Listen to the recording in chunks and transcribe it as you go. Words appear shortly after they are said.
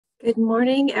Good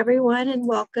morning, everyone, and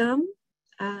welcome.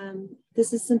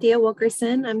 This is Cynthia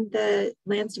Wilkerson. I'm the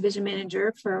Lands Division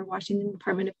Manager for Washington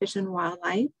Department of Fish and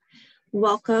Wildlife.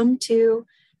 Welcome to,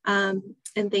 and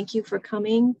thank you for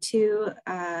coming to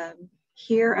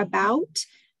hear about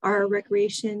our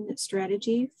recreation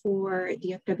strategy for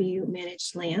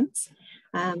DFW-Managed Lands.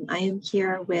 I am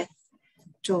here with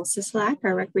Joel Sislak,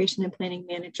 our Recreation and Planning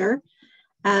Manager.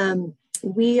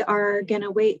 We are going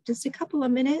to wait just a couple of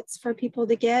minutes for people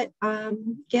to get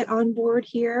on board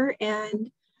here. And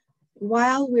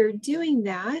while we're doing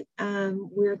that,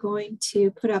 we're going to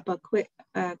put up a quick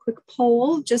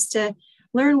poll just to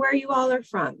learn where you all are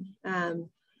from.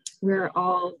 We're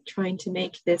all trying to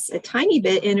make this a tiny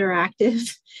bit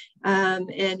interactive and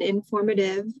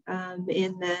informative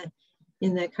in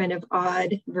the kind of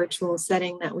odd virtual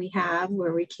setting that we have,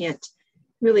 where we can't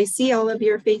really see all of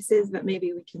your faces, but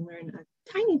maybe we can learn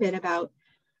a tiny bit about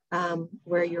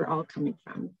where you're all coming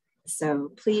from.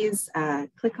 So please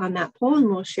click on that poll and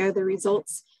we'll share the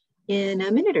results in a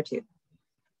minute or two.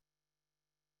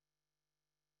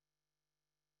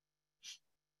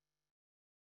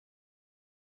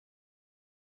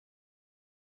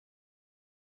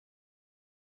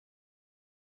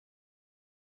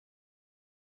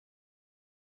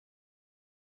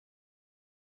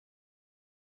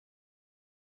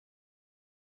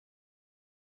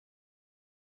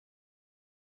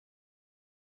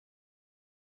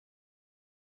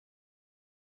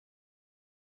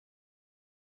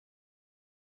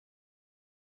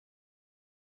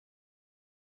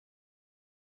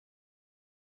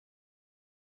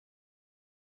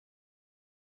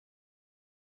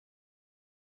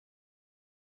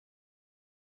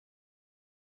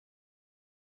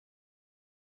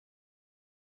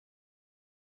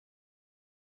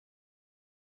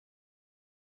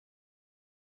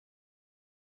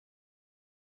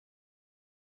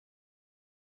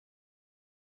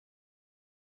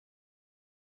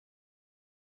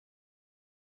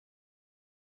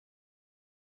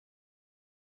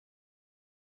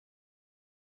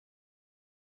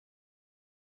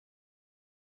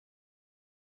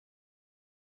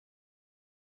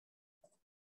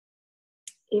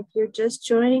 If you're just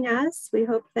joining us, we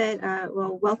hope that,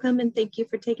 well, welcome and thank you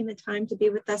for taking the time to be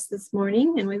with us this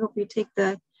morning. And we hope you take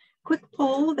the quick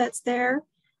poll that's there.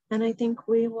 And I think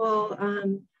we will,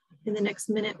 in the next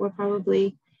minute, we'll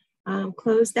probably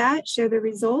close that, share the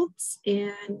results,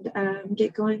 and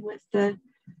get going with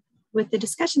the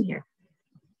discussion here.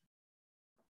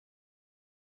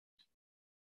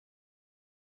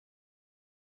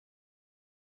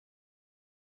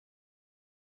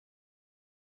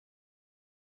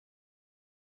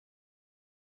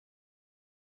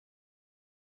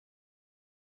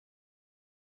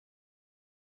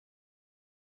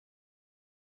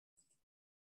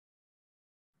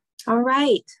 All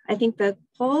right, I think the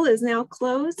poll is now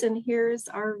closed and here's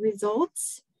our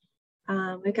results.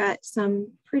 We got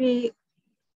some pretty,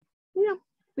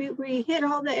 we hit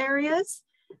all the areas,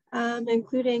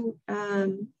 including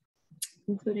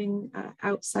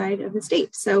outside of the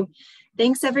state. So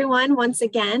thanks everyone once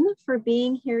again for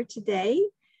being here today.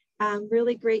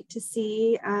 Really great to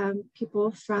see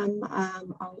people from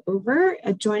all over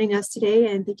joining us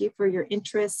today, and thank you for your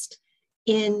interest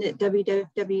in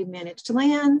WDFW-Managed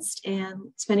Lands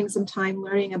and spending some time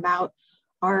learning about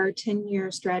our 10-year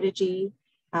strategy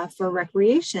for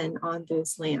recreation on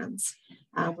those lands.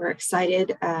 We're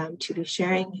excited to be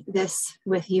sharing this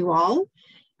with you all.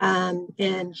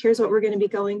 And here's what we're going to be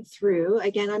going through.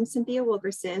 Again, I'm Cynthia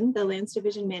Wilkerson, the Lands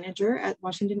Division Manager at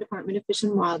Washington Department of Fish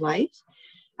and Wildlife.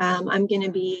 I'm going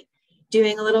to be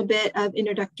doing a little bit of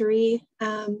introductory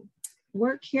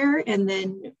work here, and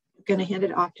then going to hand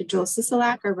it off to Joel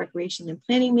Sislak, our Recreation and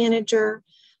Planning Manager,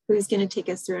 who's going to take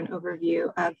us through an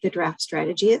overview of the draft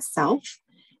strategy itself.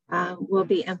 We'll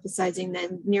be emphasizing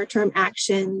the near-term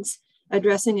actions,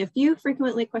 addressing a few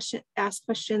frequently asked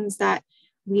questions that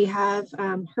we have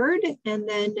heard, and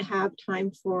then have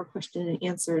time for question and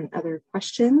answer and other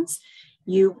questions.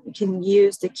 You can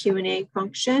use the Q&A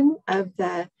function of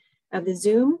the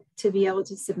Zoom to be able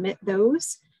to submit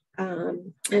those.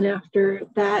 And after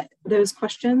that, those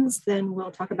questions, then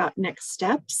we'll talk about next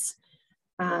steps.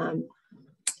 And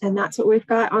that's what we've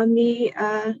got on the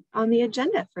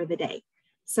agenda for the day.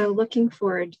 So looking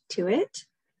forward to it.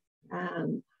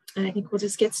 And I think we'll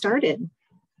just get started.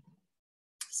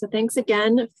 So thanks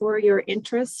again for your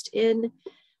interest in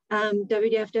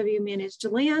WDFW-Managed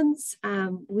Lands.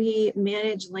 We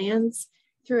manage lands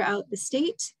throughout the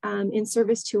state in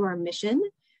service to our mission,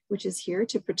 which is here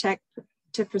to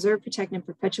preserve, protect, and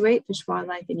perpetuate fish,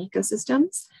 wildlife, and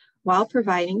ecosystems while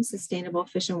providing sustainable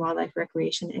fish and wildlife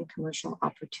recreation and commercial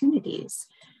opportunities.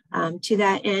 To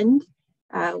that end,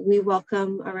 we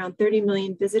welcome around 30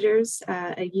 million visitors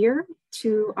a year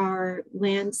to our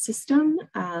land system,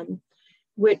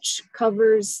 which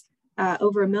covers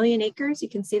over 1 million acres. You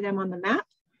can see them on the map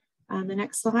on the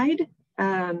next slide.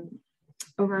 Over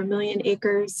 1 million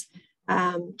acres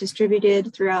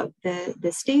distributed throughout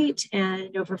the state,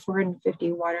 and over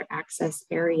 450 water access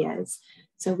areas.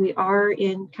 So we are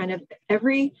in kind of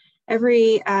every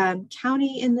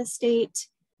county in the state,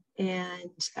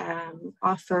 and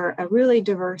offer a really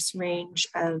diverse range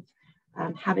of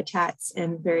habitats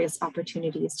and various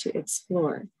opportunities to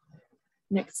explore.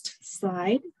 Next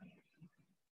slide.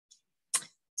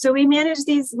 So we manage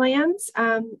these lands.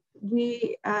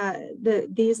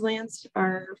 These lands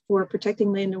are for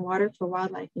protecting land and water for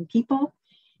wildlife and people.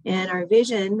 And our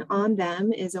vision on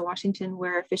them is a Washington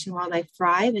where fish and wildlife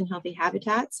thrive in healthy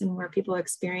habitats, and where people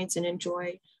experience and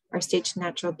enjoy our state's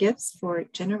natural gifts for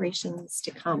generations to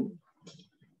come.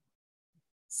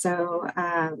 So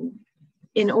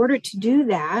in order to do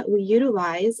that, we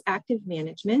utilize active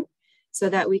management so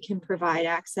that we can provide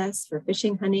access for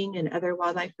fishing, hunting, and other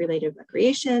wildlife-related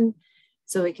recreation,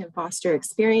 so we can foster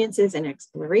experiences and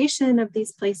exploration of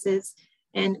these places,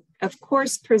 and of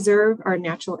course, preserve our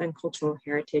natural and cultural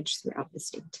heritage throughout the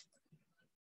state.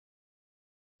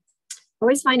 I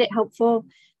always find it helpful.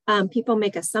 People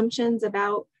make assumptions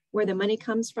about where the money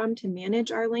comes from to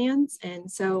manage our lands. And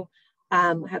so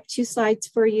I have 2 slides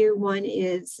for you. One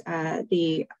is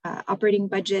the operating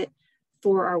budget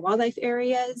for our wildlife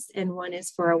areas, and one is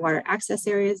for our water access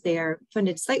areas. They are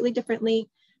funded slightly differently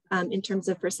in terms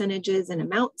of percentages and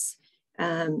amounts.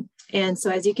 And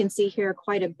so as you can see here,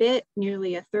 quite a bit,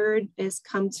 nearly 1/3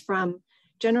 comes from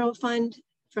general fund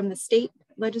from the state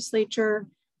legislature.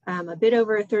 A bit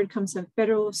over 1/3 comes from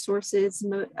federal sources,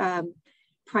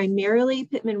 primarily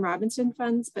Pittman-Robertson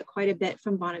funds, but quite a bit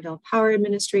from Bonneville Power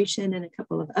Administration and a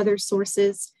couple of other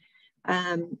sources.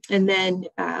 And then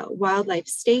wildlife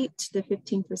state, the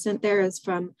 15% there is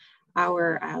from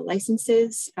our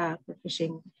licenses for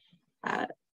fishing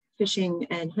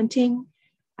and hunting.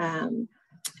 And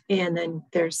then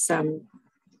there's some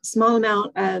small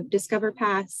amount of Discover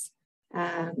Pass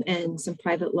and some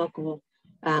private local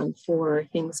for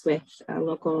things with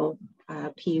local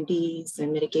PUDs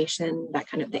and mitigation, that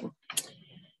kind of thing.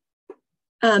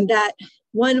 That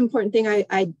one important thing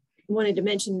I wanted to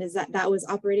mention is that was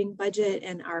operating budget,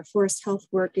 and our forest health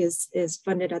work is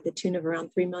funded at the tune of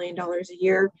around $3 million a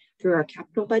year through our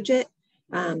capital budget.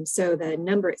 So the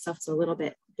number itself is a little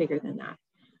bit bigger than that.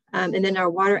 And then our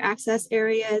water access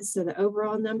areas, so the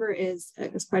overall number is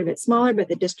quite a bit smaller, but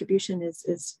the distribution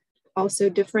is also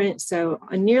different. So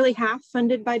nearly half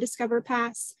funded by Discover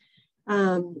Pass,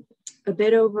 a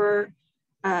bit over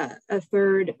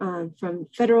 1/3 from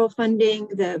federal funding.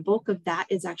 The bulk of that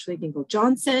is actually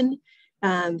Dingell-Johnson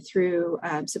through,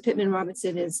 so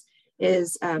Pittman-Robertson is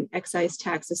excise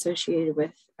tax associated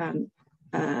with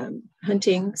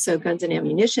hunting, so guns and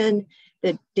ammunition.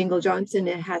 The Dingell-Johnson,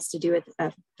 it has to do with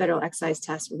a federal excise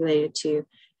tax related to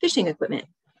fishing equipment.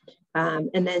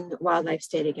 And then wildlife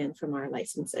state again from our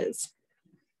licenses.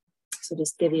 So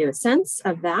just give you a sense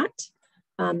of that.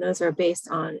 Those are based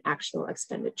on actual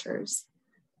expenditures.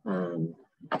 And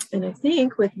I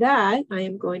think with that, I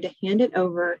am going to hand it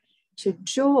over to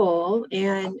Joel.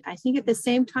 And I think at the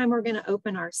same time, we're going to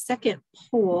open our second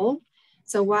poll.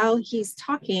 So while he's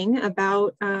talking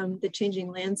about the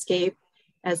changing landscape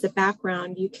as the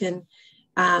background, you can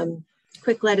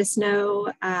quick let us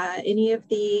know any of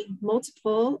the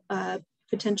multiple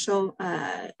potential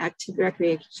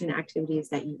recreation activities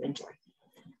that you enjoy.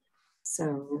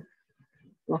 So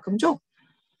welcome, Joel.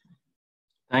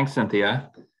 Thanks,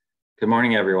 Cynthia. Good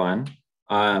morning, everyone.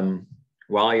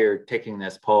 While you're taking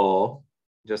this poll,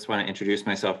 just want to introduce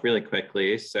myself really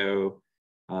quickly. So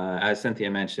as Cynthia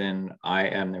mentioned, I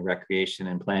am the Recreation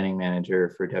and Planning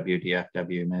Manager for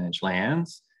WDFW-Managed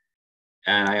Lands.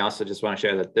 And I also just want to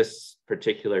share that this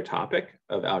particular topic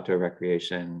of outdoor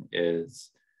recreation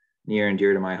is near and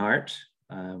dear to my heart.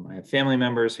 I have family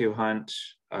members who hunt,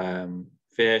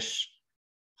 fish,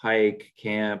 hike,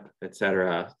 camp,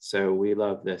 etc. So we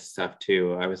love this stuff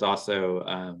too. I was also,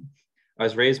 I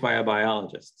was raised by a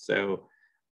biologist, so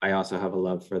I also have a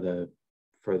love for the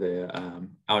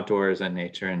outdoors and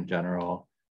nature in general,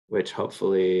 which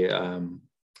hopefully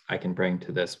I can bring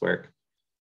to this work.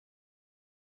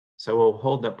 So we'll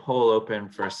hold the poll open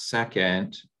for a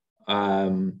second.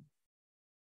 I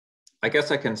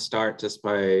guess I can start just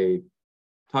by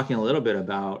talking a little bit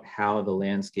about how the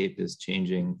landscape is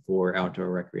changing for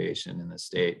outdoor recreation in the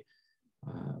state.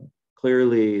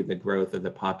 Clearly, the growth of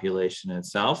the population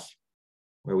itself,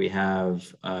 where we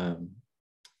have, I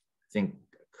think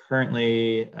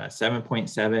currently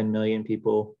 7.7 million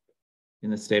people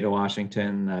in the state of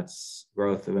Washington. That's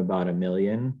growth of about 1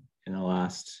 million in the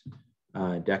last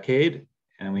decade.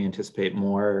 And we anticipate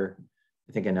more,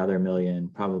 I think another 1 million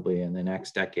probably in the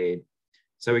next decade.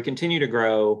 So we continue to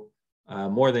grow.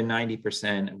 More than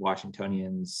 90% of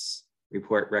Washingtonians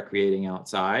report recreating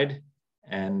outside.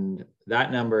 And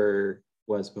that number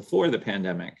was before the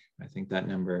pandemic. I think that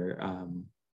number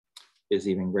is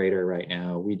even greater right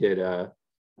now. We did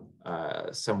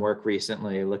some work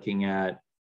recently looking at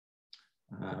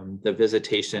the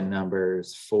visitation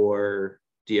numbers for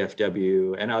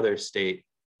DFW and other state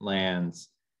lands,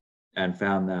 and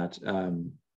found that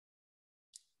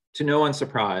to no one's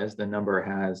surprise, the number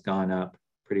has gone up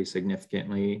pretty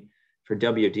significantly for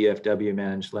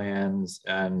WDFW-Managed Lands.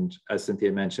 And as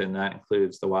Cynthia mentioned, that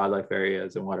includes the wildlife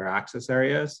areas and water access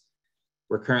areas.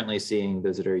 We're currently seeing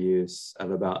visitor use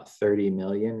of about 30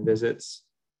 million visits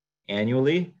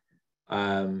annually.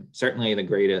 Certainly the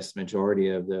greatest majority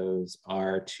of those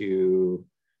are to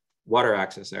water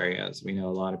access areas. We know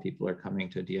a lot of people are coming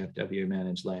to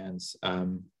DFW-Managed Lands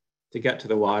to get to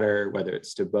the water, whether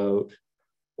it's to boat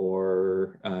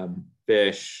or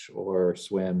fish or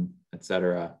swim,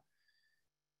 etc.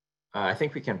 I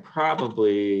think we can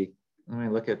probably, let me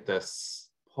look at this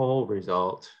poll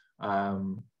result, have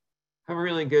a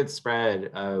really good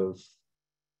spread of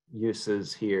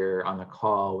uses here on the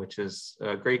call, which is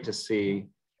great to see.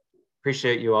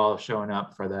 Appreciate you all showing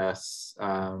up for this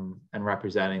and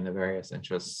representing the various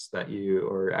interests that you,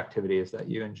 or activities that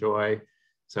you enjoy.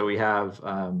 So we have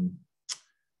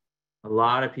a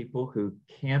lot of people who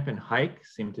camp and hike,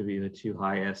 seem to be the two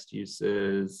highest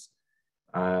uses.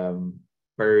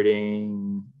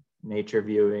 Birding, nature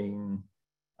viewing.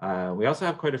 We also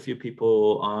have quite a few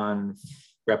people on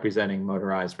representing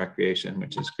motorized recreation,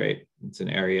 which is great. It's an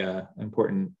area,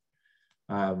 important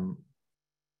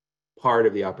part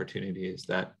of the opportunities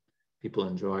that people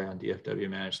enjoy on DFW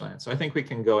Managed Lands. So I think we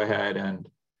can go ahead and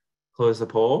close the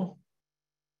poll.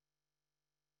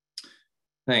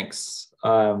 Thanks.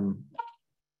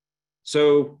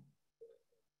 So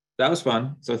that was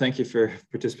fun. So thank you for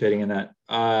participating in that.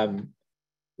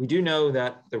 We do know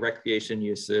that the recreation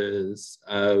uses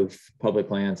of public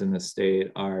lands in the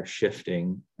state are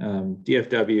shifting.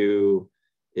 DFW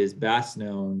is best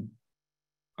known,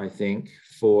 I think,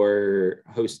 for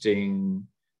hosting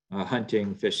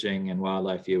hunting, fishing, and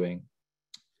wildlife viewing.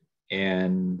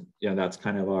 And that's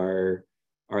kind of our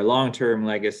long-term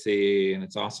legacy, and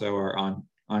it's also our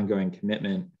ongoing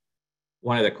commitment.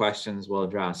 One of the questions we'll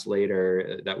address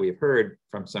later that we've heard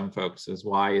from some folks is,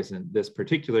 why isn't this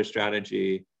particular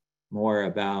strategy more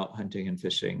about hunting and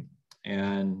fishing?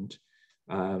 And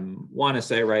want to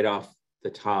say right off the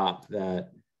top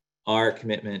that our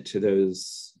commitment to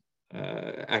those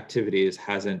activities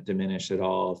hasn't diminished at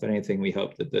all. If anything, we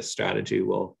hope that this strategy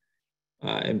will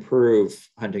improve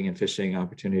hunting and fishing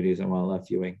opportunities and wildlife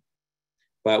viewing.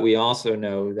 But we also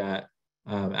know that,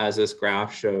 as this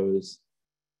graph shows,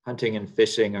 hunting and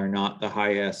fishing are not the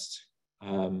highest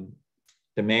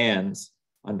demands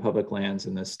on public lands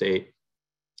in the state.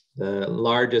 The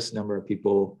largest number of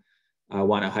people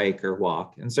want to hike or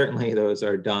walk, and certainly those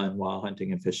are done while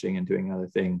hunting and fishing and doing other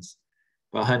things.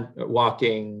 But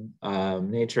walking,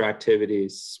 nature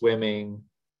activities, swimming,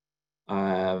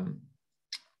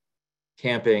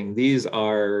 camping, these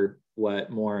are what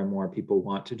more and more people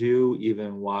want to do,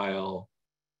 even while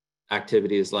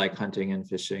activities like hunting and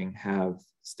fishing have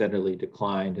steadily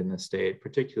declined in the state,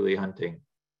 particularly hunting.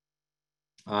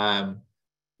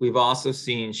 We've also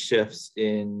seen shifts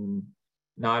in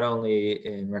not only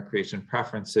in recreation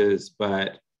preferences,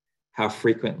 but how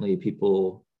frequently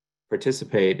people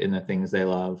participate in the things they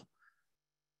love.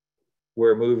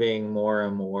 We're moving more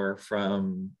and more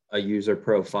from a user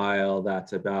profile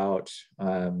that's about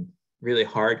really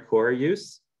hardcore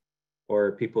use,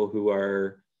 or people who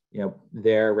are,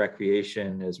 their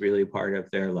recreation is really part of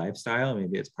their lifestyle.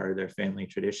 Maybe it's part of their family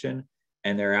tradition,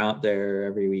 and they're out there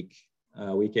every week,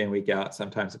 week in, week out,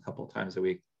 sometimes a couple times a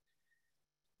week.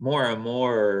 More and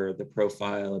more, the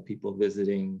profile of people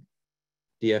visiting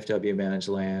DFW Managed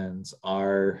Lands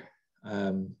are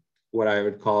what I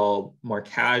would call more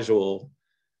casual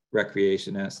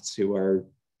recreationists who are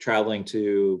traveling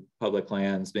to public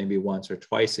lands maybe once or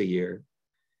twice a year.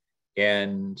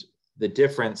 And the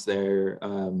difference there,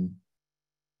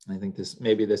 I think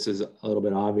maybe this is a little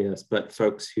bit obvious, but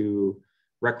folks who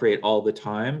recreate all the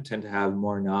time tend to have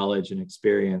more knowledge and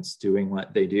experience doing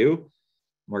what they do.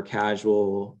 More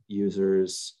casual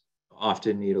users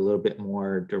often need a little bit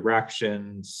more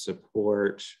direction,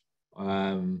 support,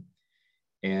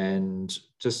 and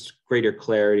just greater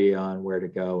clarity on where to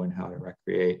go and how to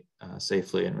recreate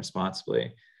safely and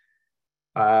responsibly.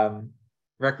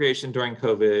 Recreation during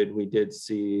COVID, we did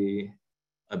see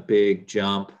a big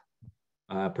jump,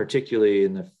 particularly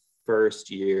in the first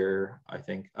year, I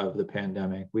think, of the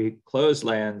pandemic. We closed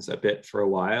lands a bit for a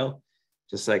while,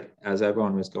 just like as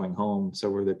everyone was going home, so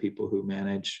were the people who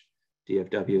manage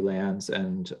DFW lands.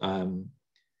 And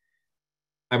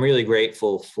I'm really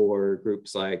grateful for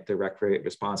groups like the Recreate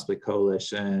Responsibly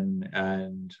Coalition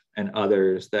and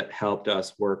others that helped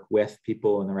us work with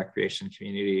people in the recreation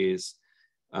communities,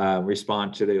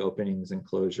 respond to the openings and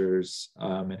closures,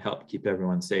 and help keep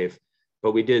everyone safe.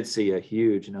 But we did see a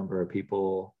huge number of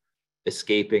people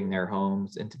escaping their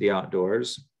homes into the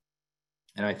outdoors.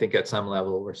 And I think at some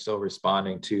level, we're still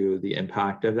responding to the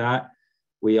impact of that.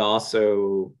 We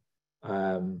also,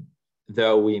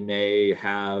 though we may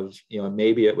have,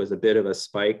 maybe it was a bit of a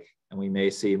spike and we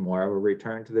may see more of a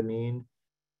return to the mean,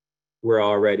 we're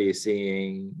already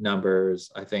seeing numbers,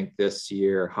 I think this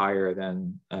year, higher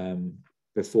than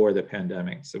before the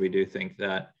pandemic. So we do think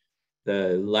that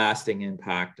the lasting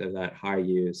impact of that high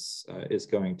use is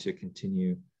going to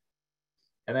continue.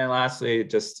 And then lastly,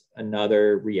 just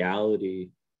another reality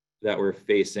that we're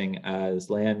facing as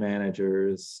land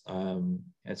managers,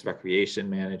 as recreation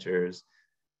managers,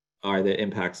 are the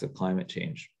impacts of climate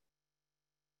change.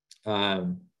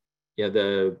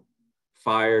 The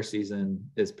fire season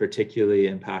is particularly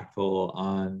impactful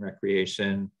on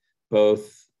recreation,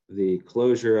 both the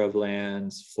closure of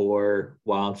lands for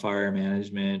wildfire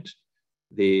management,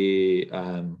 the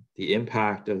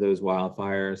impact of those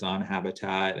wildfires on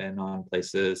habitat and on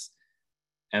places,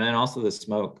 and then also the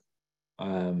smoke.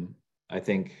 I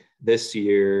think this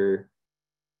year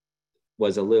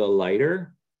was a little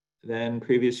lighter than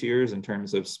previous years in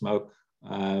terms of smoke,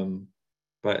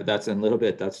 but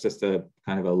that's just a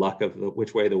kind of a luck of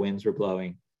which way the winds were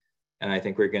blowing. And I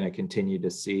think we're going to continue to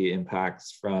see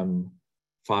impacts from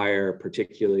fire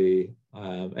particularly,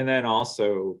 and then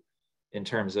also in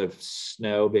terms of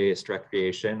snow-based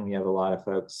recreation. We have a lot of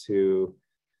folks who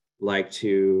like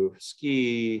to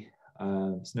ski,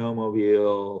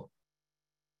 snowmobile,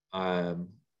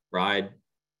 ride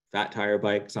fat tire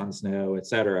bikes on snow,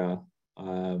 etc.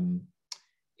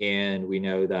 And we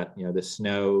know that the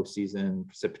snow season,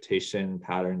 precipitation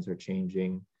patterns are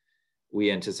changing.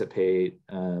 We anticipate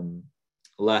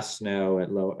less snow at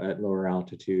lower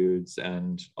altitudes,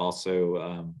 and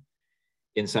also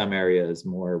in some areas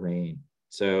more rain.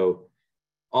 So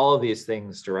all of these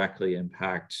things directly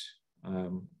impact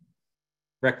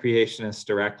recreationists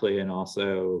directly, and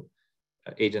also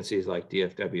agencies like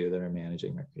DFW that are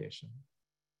managing recreation.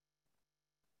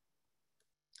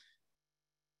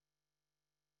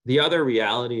 The other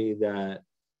reality that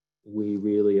we're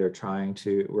really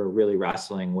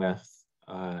wrestling with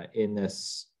in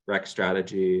this rec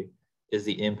strategy is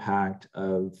the impact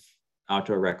of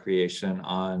outdoor recreation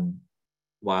on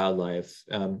wildlife.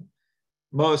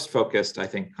 Most focused, I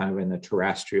think, kind of in the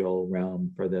terrestrial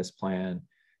realm for this plan.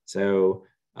 So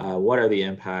what are the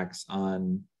impacts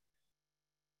on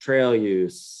trail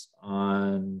use,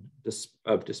 on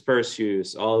dispersed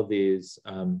use, all of these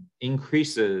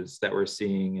increases that we're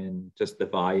seeing in just the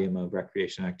volume of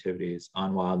recreation activities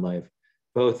on wildlife,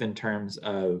 both in terms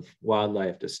of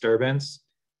wildlife disturbance,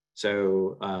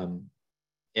 so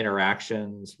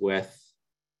interactions with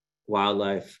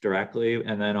wildlife directly,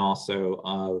 and then also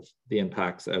of the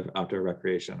impacts of outdoor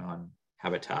recreation on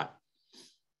habitat.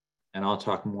 And I'll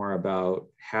talk more about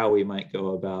how we might go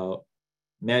about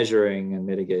measuring and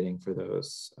mitigating for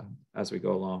those as we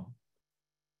go along.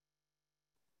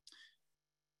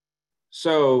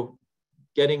 So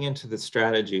getting into the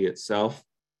strategy itself,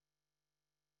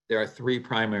 there are three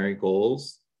primary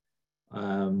goals.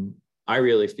 I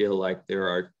really feel like there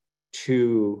are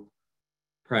two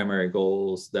primary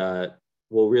goals that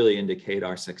will really indicate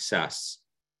our success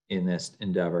in this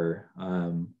endeavor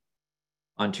on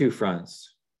two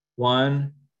fronts.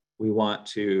 One, we want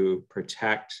to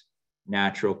protect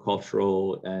natural,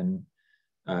 cultural, and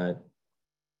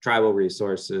tribal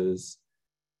resources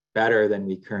better than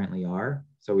we currently are.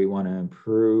 So we want to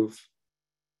improve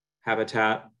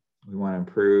habitat. We want to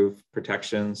improve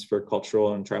protections for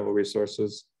cultural and tribal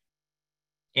resources.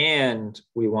 And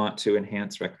we want to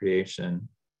enhance recreation.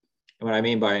 And what I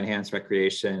mean by enhance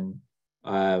recreation,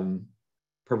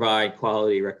 provide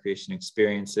quality recreation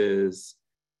experiences,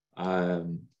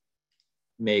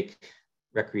 make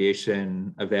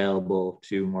recreation available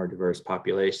to more diverse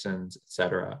populations, et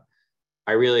cetera.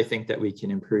 I really think that we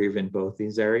can improve in both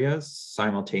these areas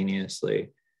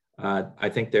simultaneously. I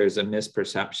think there's a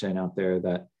misperception out there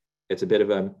that it's a bit of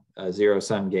a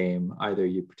zero-sum game. Either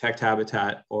you protect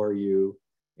habitat or you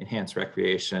enhance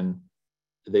recreation.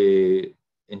 The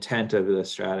intent of the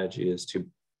strategy is to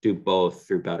do both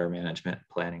through better management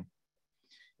planning.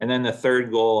 And then the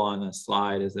third goal on the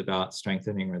slide is about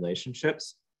strengthening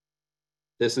relationships.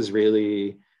 This is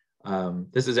really,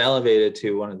 this is elevated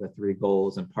to one of the three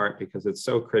goals in part because it's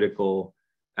so critical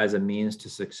as a means to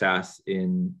success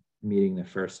in meeting the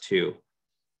first two.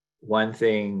 One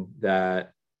thing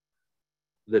that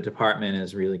the department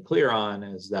is really clear on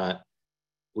is that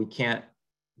we can't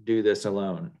do this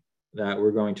alone, that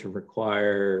we're going to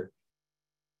require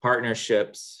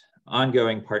partnerships,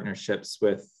 ongoing partnerships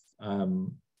with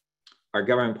our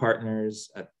government partners,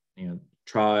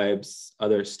 tribes,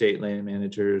 other state land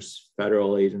managers,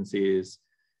 federal agencies.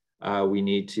 We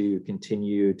need to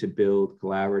continue to build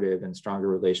collaborative and stronger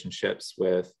relationships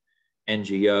with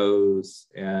NGOs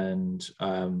and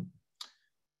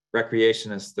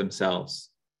recreationists themselves.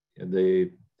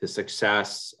 The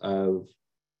success of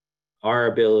our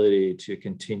ability to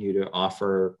continue to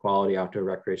offer quality outdoor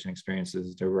recreation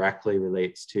experiences directly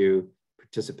relates to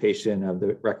participation of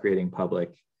the recreating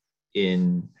public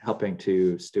in helping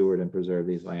to steward and preserve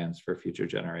these lands for future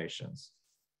generations.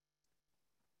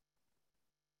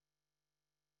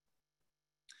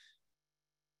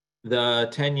 The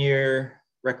 10-year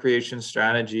recreation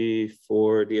strategy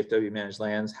for DFW-Managed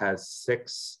Lands has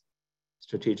 6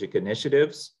 strategic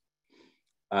initiatives.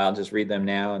 I'll just read them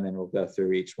now and then we'll go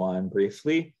through each one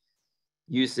briefly.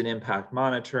 Use and impact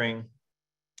monitoring,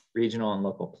 regional and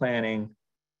local planning,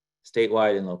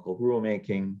 statewide and local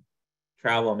rulemaking,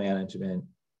 travel management,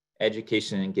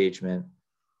 education engagement,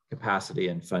 capacity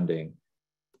and funding.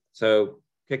 So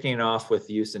kicking it off with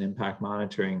use and impact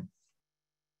monitoring,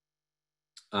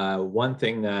 one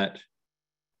thing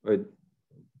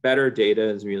better data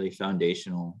is really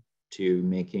foundational to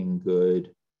making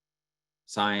good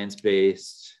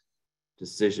science-based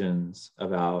decisions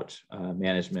about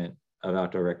management of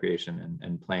outdoor recreation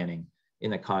and planning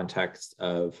in the context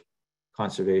of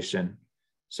conservation.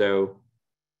 So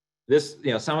this,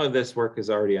 some of this work is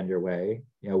already underway.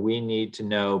 We need to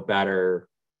know better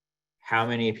how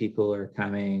many people are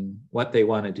coming, what they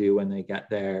want to do when they get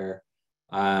there,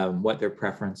 what their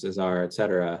preferences are, et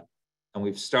cetera. And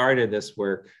we've started this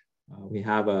work. We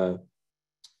have a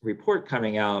report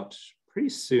coming out pretty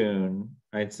soon,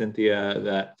 right, Cynthia,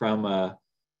 that from a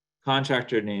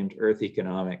contractor named Earth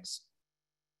Economics.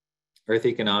 Earth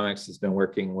Economics has been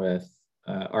working with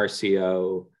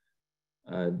RCO,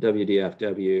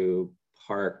 WDFW,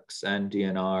 Parks, and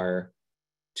DNR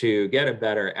to get a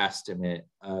better estimate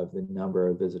of the number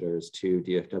of visitors to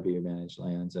DFW-managed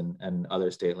lands and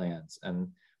other state lands. And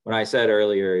when I said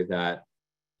earlier that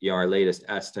our latest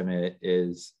estimate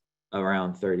is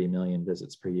around 30 million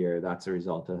visits per year, that's a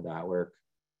result of that work.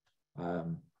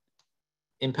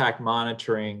 Impact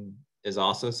monitoring is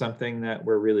also something that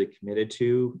we're really committed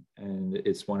to, and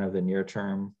it's one of the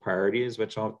near-term priorities,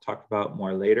 which I'll talk about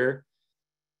more later.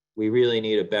 We really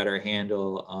need a better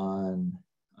handle on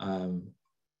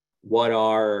what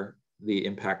are the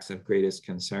impacts of greatest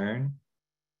concern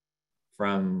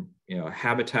from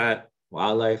habitat,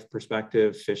 wildlife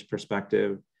perspective, fish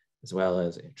perspective, as well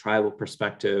as a tribal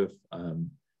perspective,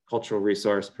 cultural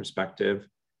resource perspective.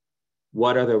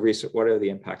 What are the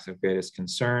impacts of greatest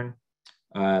concern?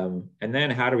 And then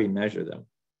how do we measure them?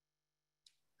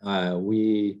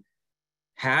 We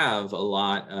have a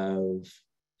lot of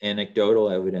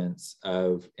anecdotal evidence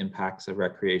of impacts of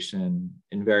recreation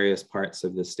in various parts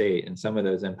of the state. And some of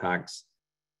those impacts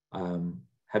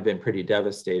have been pretty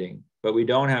devastating, but we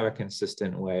don't have a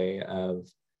consistent way of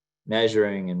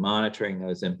measuring and monitoring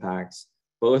those impacts,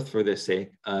 both for the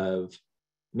sake of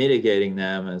mitigating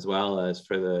them as well as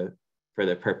for the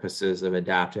purposes of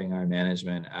adapting our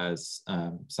management as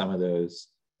some of those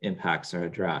impacts are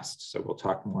addressed. So we'll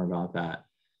talk more about that.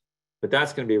 But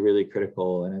that's going to be really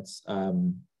critical. And it's,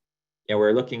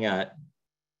 we're looking at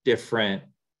different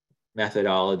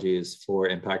methodologies for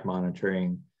impact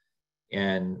monitoring.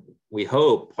 And we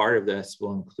hope part of this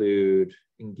will include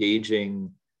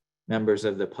engaging members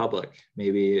of the public,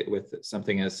 maybe with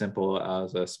something as simple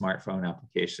as a smartphone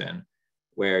application,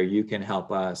 where you can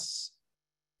help us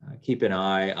keep an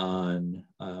eye on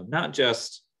not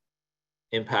just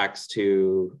impacts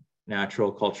to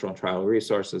natural, cultural, and tribal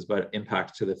resources, but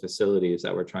impacts to the facilities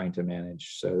that we're trying to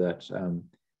manage so that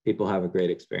people have a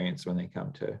great experience when they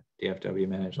come to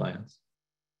DFW-managed lands.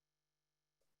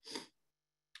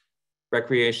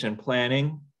 Recreation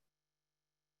planning.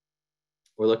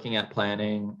 We're looking at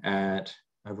planning at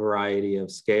a variety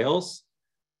of scales.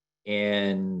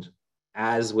 And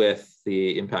as with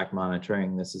the impact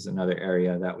monitoring, this is another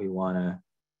area that we want to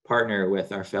partner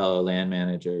with our fellow land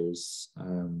managers.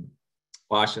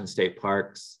 Washington State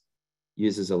Parks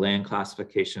uses a land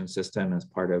classification system as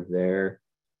part of their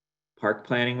park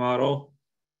planning model.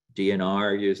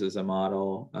 DNR uses a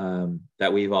model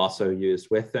that we've also used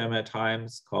with them at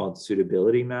times called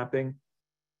suitability mapping.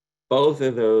 Both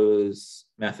of those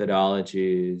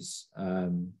methodologies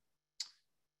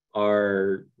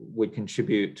would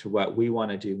contribute to what we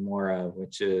want to do more of,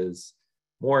 which is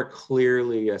more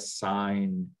clearly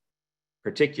assign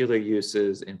particular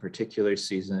uses in particular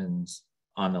seasons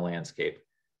on the landscape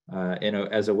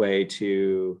as a way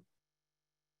to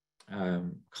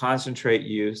concentrate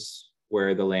use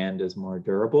where the land is more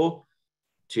durable,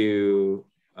 to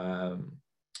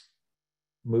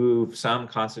move some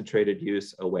concentrated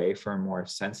use away from more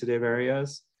sensitive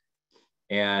areas,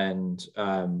 and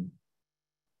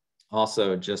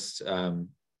also just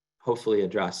hopefully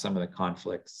address some of the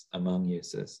conflicts among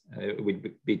uses.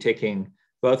 We'd be taking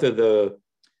both the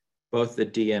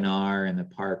DNR and the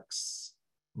parks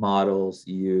models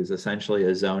use essentially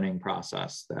a zoning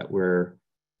process that we're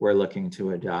looking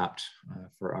to adopt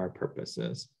for our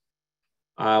purposes.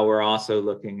 We're also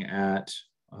looking at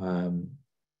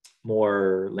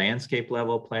more landscape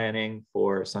level planning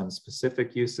for some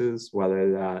specific uses,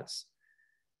 whether that's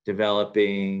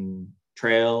developing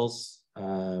trails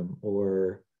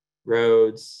or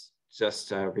roads.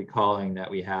 Just recalling that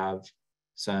we have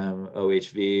some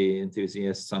OHV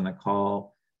enthusiasts on the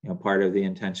call. Part of the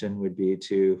intention would be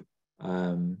to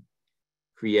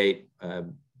create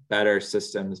better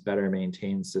systems, better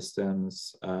maintained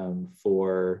systems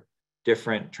for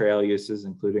different trail uses,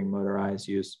 including motorized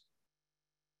use.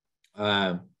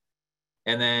 And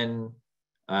then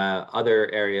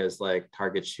other areas like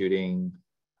target shooting,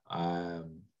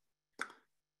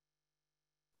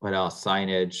 what else,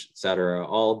 signage, et cetera.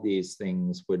 All of these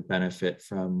things would benefit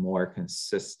from more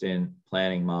consistent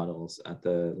planning models at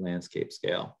the landscape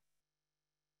scale.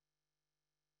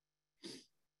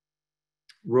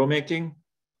 Rulemaking.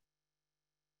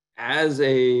 As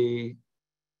a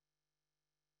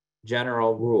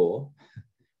general rule,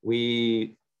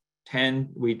 we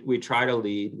try to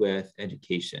lead with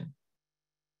education.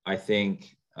 I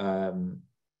think some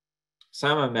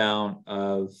amount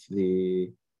of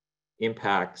the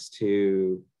impacts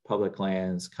to public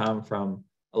lands come from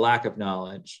a lack of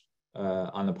knowledge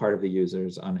on the part of the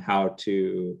users on how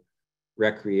to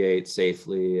recreate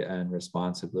safely and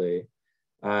responsibly.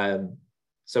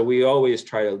 So we always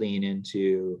try to lean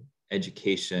into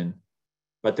education,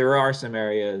 but there are some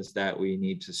areas that we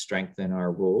need to strengthen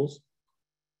our rules.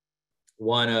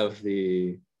 One of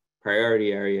the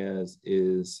priority areas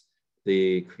is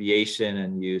the creation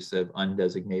and use of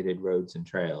undesignated roads and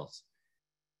trails.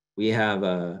 We have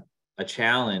a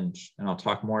challenge, and I'll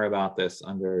talk more about this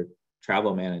under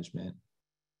travel management.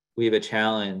 We have a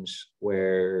challenge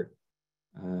where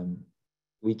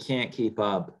we can't keep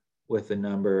up with the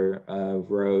number of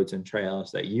roads and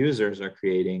trails that users are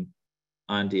creating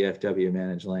on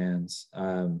DFW-managed lands.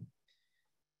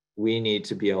 We need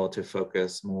to be able to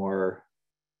focus more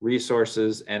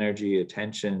resources, energy,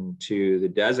 attention to the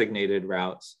designated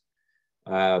routes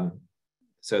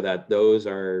so that those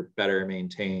are better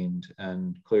maintained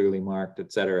and clearly marked,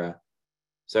 et cetera.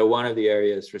 So one of the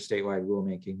areas for statewide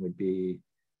rulemaking would be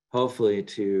hopefully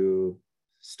to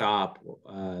stop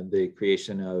the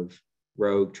creation of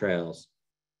rogue trails.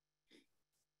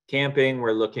 Camping,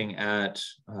 we're looking at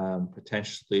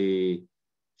potentially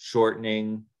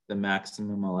shortening the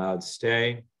maximum allowed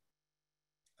stay.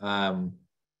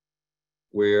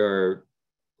 We're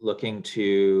looking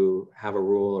to have a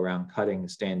rule around cutting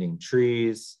standing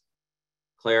trees,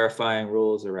 clarifying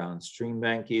rules around stream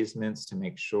bank easements to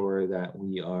make sure that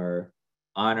we are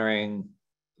honoring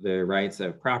the rights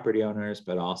of property owners,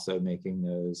 but also making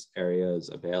those areas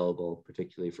available,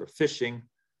 particularly for fishing.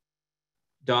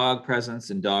 Dog presence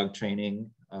and dog training,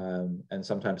 and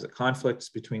sometimes the conflicts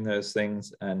between those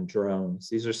things, and drones.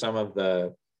 These are some of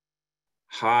the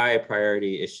high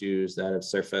priority issues that have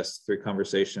surfaced through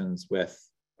conversations with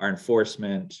our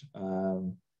enforcement,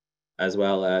 as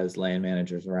well as land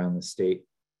managers around the state.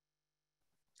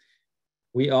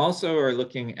 We also are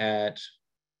looking at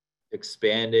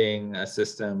expanding a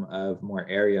system of more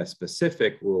area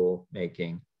specific rule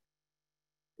making.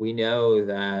 We know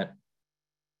that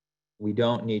we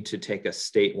don't need to take a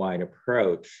statewide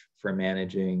approach for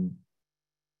managing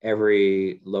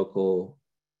every local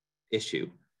issue.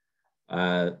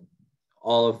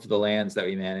 All of the lands that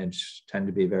we manage tend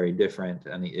to be very different,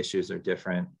 and the issues are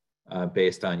different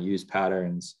based on use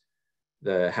patterns,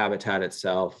 the habitat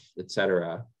itself, et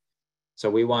cetera. So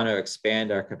we want to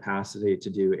expand our capacity to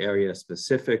do area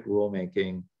specific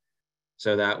rulemaking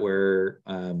so that we're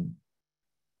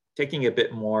taking a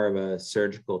bit more of a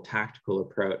surgical, tactical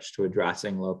approach to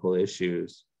addressing local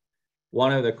issues.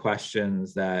 One of the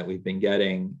questions that we've been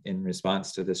getting in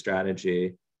response to the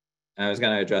strategy, and I was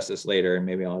going to address this later, and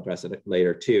maybe I'll address it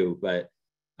later too, but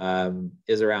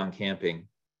is around camping.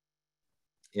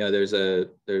 You know, there's a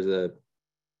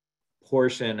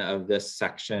portion of this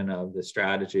section of the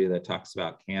strategy that talks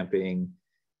about camping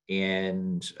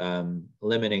and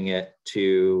limiting it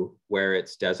to where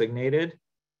it's designated.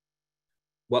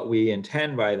 What we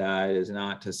intend by that is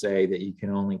not to say that you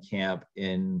can only camp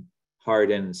in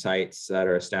hardened sites that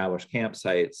are established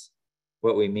campsites.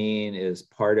 What we mean is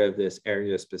part of this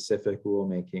area-specific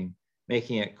rulemaking,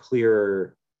 making it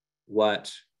clearer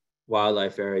what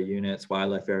wildlife area units,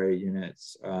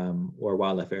 or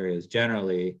wildlife areas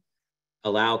generally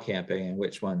allow camping and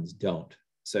which ones don't,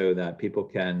 so that people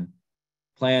can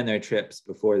plan their trips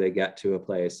before they get to a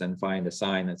place and find a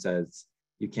sign that says,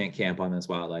 you can't camp on this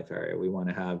wildlife area. We want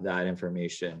to have that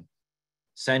information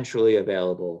centrally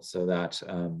available so that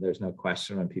there's no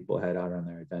question when people head out on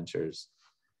their adventures.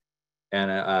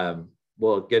 And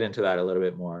we'll get into that a little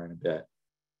bit more in a bit.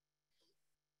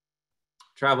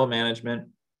 Travel management.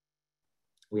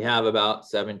 We have about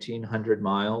 1,700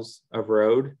 miles of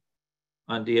road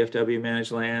on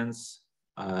DFW-Managed Lands.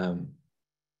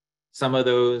 Some of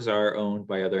those are owned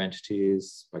by other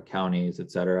entities, by counties, et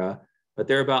cetera. But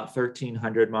there are about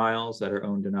 1,300 miles that are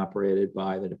owned and operated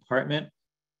by the department.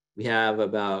 We have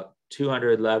about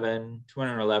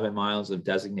 211 miles of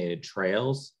designated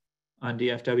trails on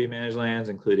DFW-Managed Lands,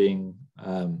 including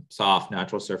soft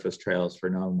natural surface trails for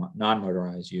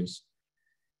non-motorized use.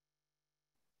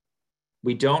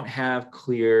 We don't have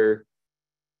clear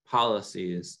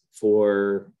policies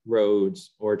for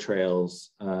roads or trails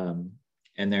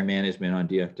and their management on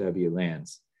DFW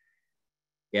lands.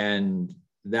 And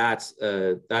that's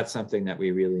something that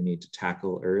we really need to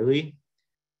tackle early.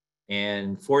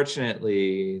 And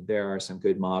fortunately, there are some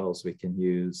good models we can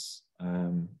use.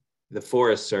 The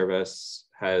Forest Service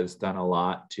has done a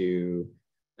lot to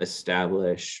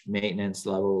establish maintenance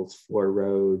levels for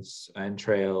roads and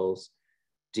trails.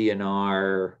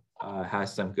 DNR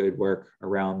has some good work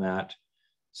around that.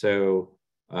 So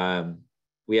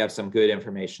we have some good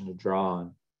information to draw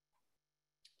on.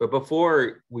 But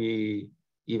before we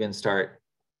even start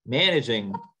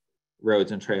managing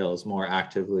roads and trails more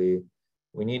actively,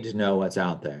 we need to know what's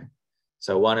out there.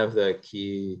 So one of the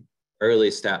key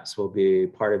early steps will be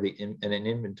part of an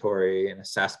inventory and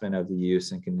assessment of the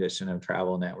use and condition of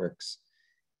travel networks.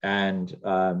 And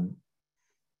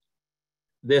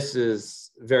this is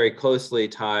very closely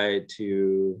tied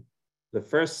to the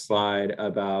first slide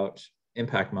about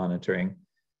impact monitoring.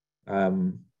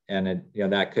 And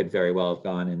that could very well have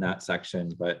gone in that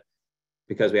section, but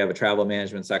because we have a travel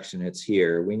management section, it's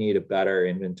here. We need a better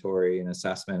inventory and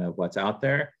assessment of what's out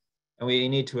there. And we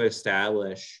need to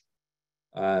establish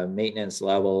maintenance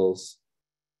levels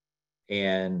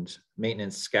and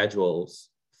maintenance schedules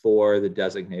for the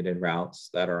designated routes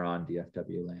that are on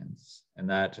DFW lands. And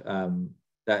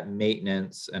that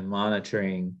maintenance and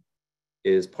monitoring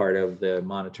is part of the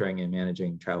monitoring and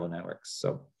managing travel networks.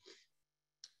 So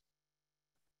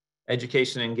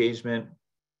education engagement,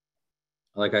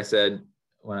 like I said,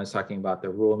 when I was talking about the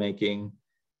rulemaking,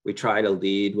 we try to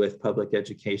lead with public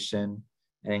education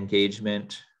and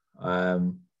engagement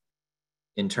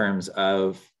in terms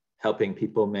of helping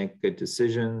people make good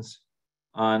decisions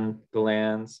on the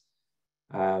lands.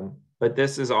 But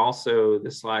this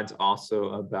slide's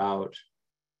also about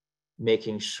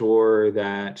making sure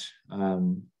that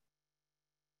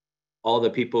all the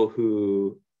people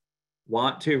who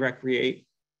want to recreate,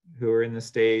 who are in the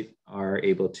state, are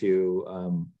able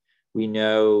to. We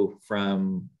know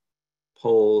from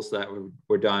polls that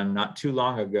were done not too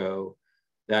long ago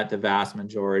that the vast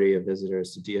majority of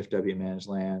visitors to DFW-Managed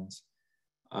Lands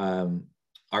are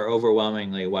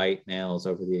overwhelmingly white males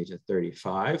over the age of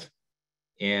 35.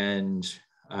 And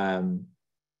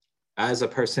as a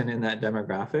person in that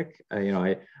demographic,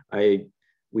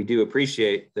 we do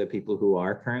appreciate the people who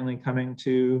are currently coming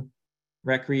to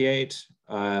recreate,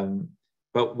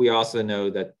 but we also know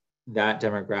that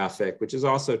demographic, which is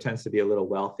also tends to be a little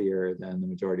wealthier than the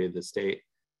majority of the state,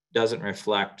 doesn't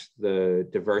reflect the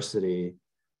diversity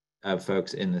of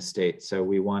folks in the state. So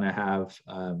we want to have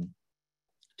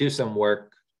do some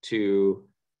work to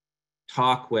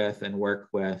talk with and work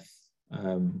with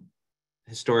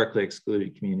historically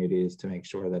excluded communities to make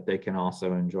sure that they can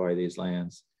also enjoy these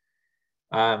lands.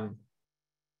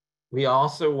 We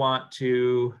also want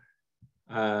to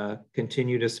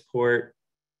continue to support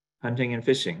hunting and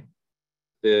fishing.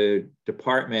 The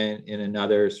department, in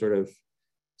another sort of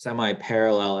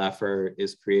semi-parallel effort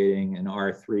is creating an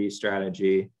R3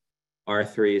 strategy.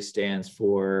 R3 stands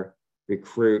for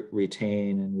recruit,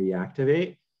 retain, and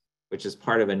reactivate, which is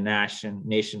part of a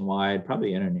nationwide,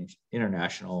 probably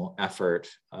international effort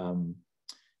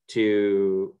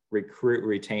to recruit,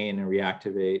 retain, and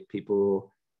reactivate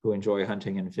people who enjoy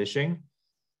hunting and fishing.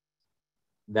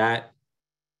 That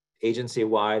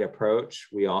agency-wide approach,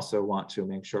 we also want to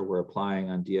make sure we're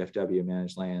applying on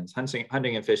DFW-managed lands.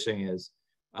 Hunting and fishing is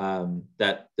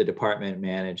that the department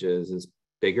manages is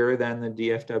bigger than the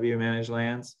DFW-managed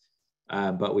lands,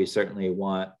 but we certainly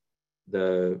want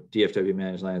the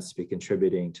DFW-managed lands to be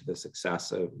contributing to the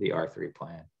success of the R3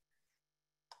 plan.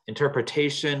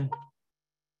 Interpretation,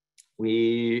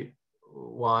 we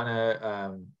want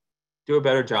to do a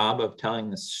better job of telling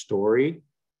the story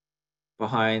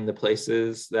behind the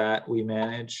places that we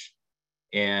manage,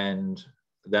 and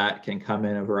that can come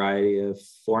in a variety of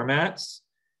formats.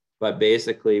 But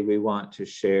basically, we want to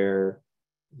share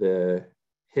the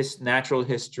natural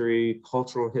history,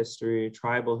 cultural history,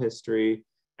 tribal history,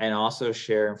 and also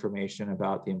share information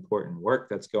about the important work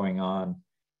that's going on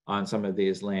some of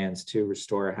these lands to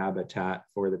restore habitat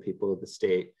for the people of the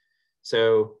state.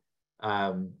 So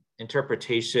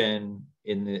interpretation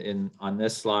on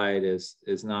this slide is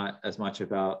not as much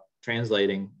about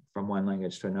translating from one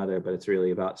language to another, but it's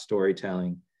really about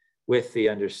storytelling with the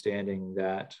understanding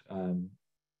that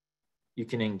you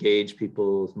can engage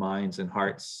people's minds and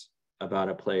hearts about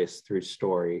a place through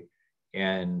story.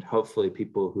 And hopefully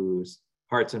people whose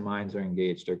hearts and minds are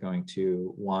engaged are going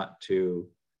to want to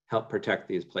help protect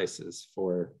these places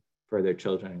for their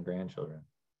children and grandchildren.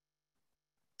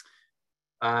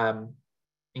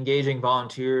 Engaging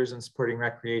volunteers and supporting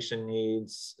recreation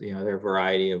needs, there are a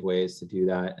variety of ways to do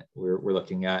that. We're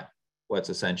looking at what's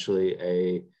essentially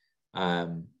a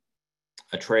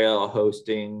trail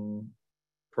hosting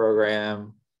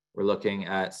program. We're looking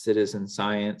at citizen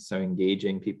science, so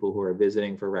engaging people who are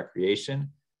visiting for recreation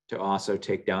to also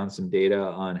take down some data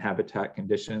on habitat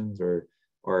conditions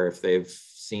or if they've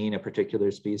seen a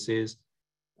particular species.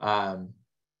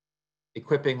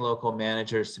 Equipping local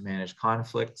managers to manage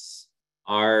conflicts.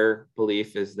 Our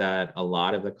belief is that a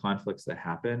lot of the conflicts that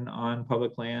happen on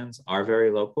public lands are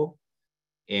very local.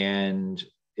 And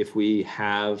if we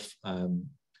have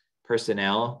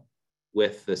personnel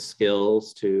with the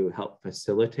skills to help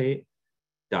facilitate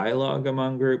dialogue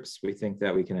among groups, we think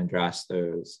that we can address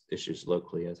those issues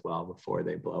locally as well before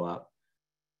they blow up.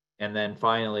 And then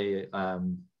finally,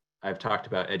 I've talked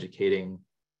about educating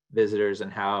visitors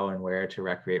and how and where to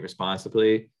recreate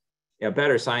responsibly.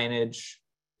 Better signage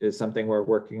is something we're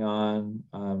working on,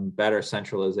 better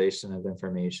centralization of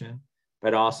information,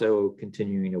 but also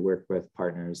continuing to work with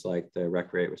partners like the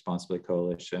Recreate Responsibly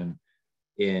Coalition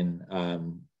in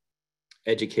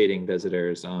educating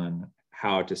visitors on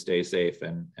how to stay safe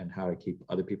and how to keep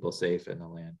other people safe and the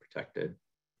land protected.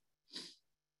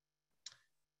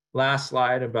 Last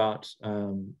slide about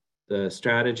the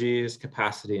strategies,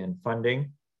 capacity, and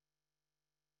funding.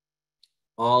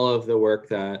 All of the work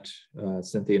that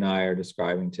Cynthia and I are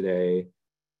describing today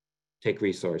take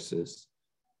resources.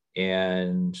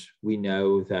 And we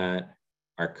know that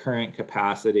our current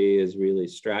capacity is really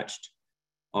stretched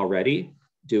already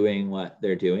doing what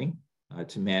they're doing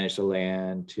to manage the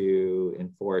land, to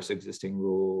enforce existing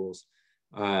rules,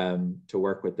 to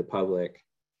work with the public.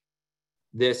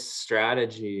 This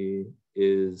strategy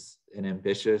is an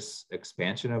ambitious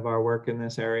expansion of our work in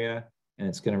this area, and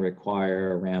it's going to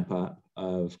require a ramp up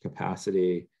of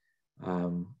capacity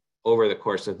over the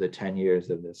course of the 10 years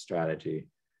of this strategy.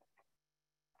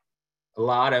 A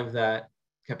lot of that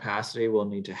capacity will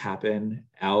need to happen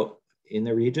out in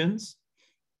the regions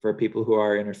for people who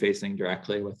are interfacing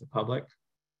directly with the public.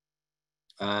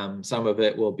 Some of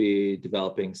it will be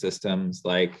developing systems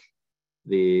like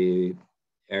the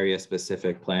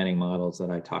area-specific planning models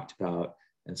that I talked about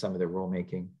and some of the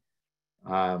rulemaking.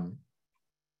 And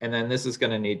then this is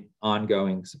going to need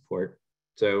ongoing support.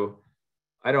 So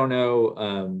I don't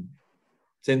know,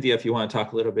 Cynthia, if you want to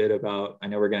talk a little bit about, I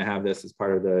know we're going to have this as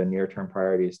part of the near-term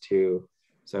priorities too.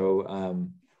 So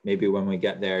maybe when we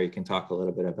get there, you can talk a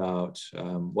little bit about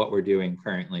what we're doing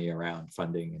currently around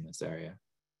funding in this area.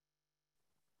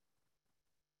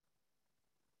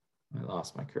 I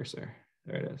lost my cursor.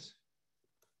 There it is.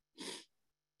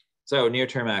 So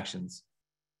near-term actions.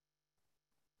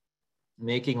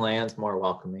 Making lands more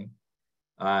welcoming.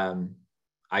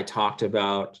 I talked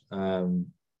about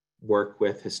work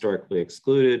with historically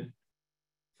excluded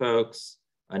folks.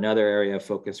 Another area of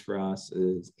focus for us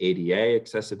is ADA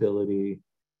accessibility.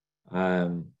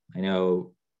 I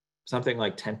know something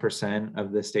like 10%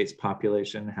 of the state's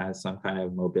population has some kind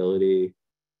of mobility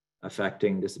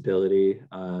affecting disability.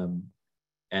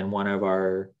 And one of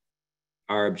our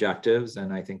objectives,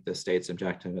 and I think the state's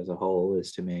objective as a whole,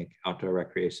 is to make outdoor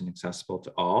recreation accessible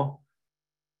to all.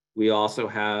 We also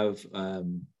have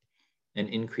an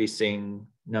increasing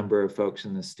number of folks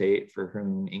in the state for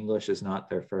whom English is not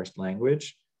their first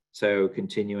language. So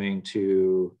continuing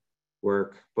to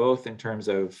work both in terms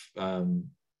of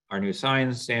our new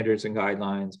science standards and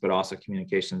guidelines, but also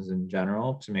communications in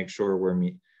general to make sure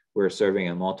we're serving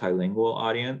a multilingual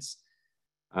audience.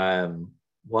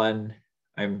 One,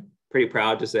 I'm pretty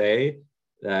proud to say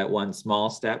that one small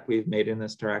step we've made in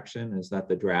this direction is that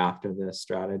the draft of this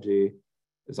strategy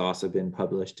has also been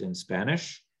published in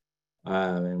Spanish.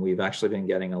 And we've actually been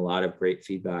getting a lot of great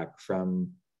feedback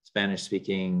from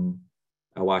Spanish-speaking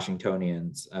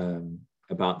Washingtonians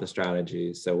about the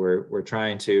strategy. So we're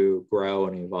trying to grow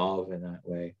and evolve in that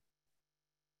way.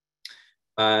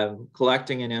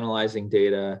 Collecting and analyzing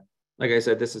data, like I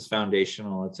said, this is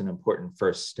foundational. It's an important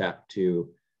first step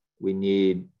we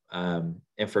need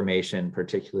information,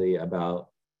 particularly about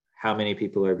how many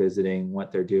people are visiting,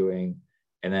 what they're doing,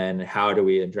 and then how do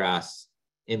we address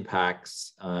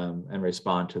impacts and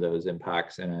respond to those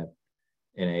impacts in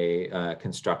a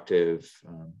constructive,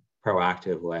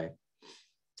 proactive way.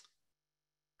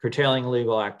 Curtailing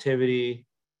illegal activity.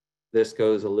 This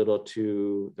goes a little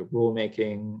to the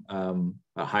rulemaking.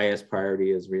 The highest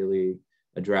priority is really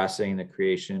addressing the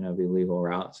creation of illegal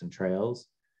routes and trails,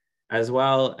 as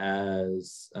well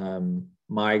as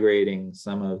migrating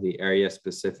some of the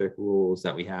area-specific rules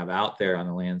that we have out there on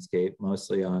the landscape,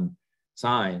 mostly on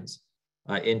signs,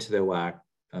 into the WAC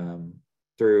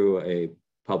through a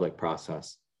public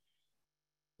process.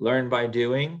 Learn by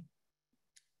doing.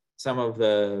 Some of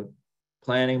the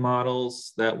planning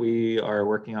models that we are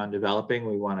working on developing,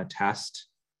 we want to test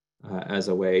as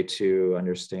a way to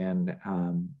understand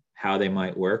how they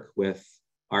might work with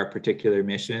our particular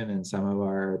mission and some of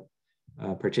our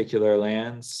particular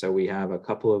lands. So we have a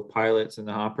couple of pilots in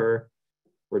the hopper.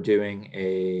 We're doing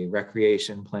a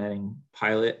recreation planning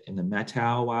pilot in the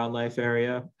Methow wildlife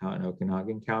area out in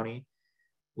Okanagan County.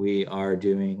 We are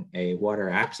doing a water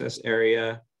access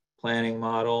area planning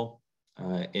model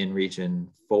in Region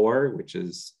 4, which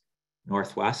is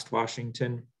Northwest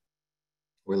Washington.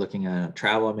 We're looking at a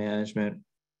travel management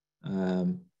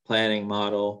planning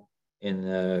model in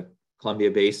the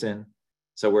Columbia Basin.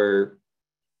 So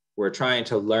we're trying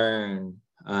to learn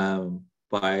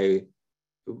by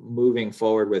moving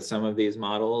forward with some of these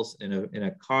models in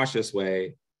a cautious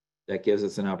way that gives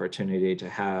us an opportunity to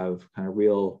have kind of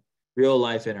real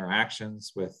life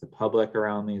interactions with the public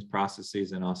around these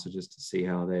processes, and also just to see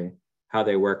how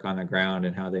they work on the ground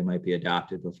and how they might be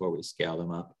adapted before we scale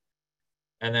them up.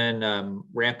 And then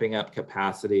ramping up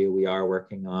capacity, we are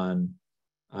working on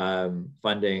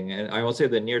funding. And I will say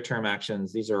the near-term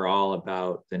actions, these are all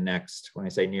about the next, when I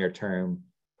say near-term,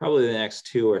 probably the next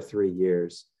 2 or 3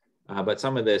 years. But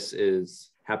some of this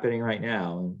is happening right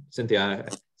now. And Cynthia, I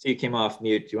see you came off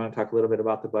mute. Do you want to talk a little bit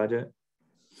about the budget?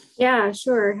 Yeah,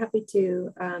 sure. Happy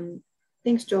to.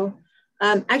 Thanks, Joel.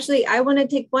 Actually, I want to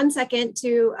take 1 second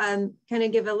to kind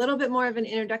of give a little bit more of an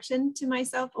introduction to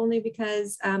myself, only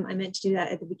because I meant to do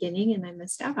that at the beginning and I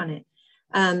missed out on it.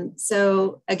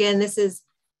 So again, this is,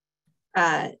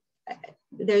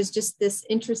 there's just this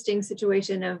interesting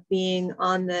situation of being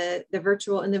on in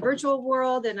the virtual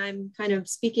world, and I'm kind of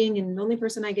speaking, and the only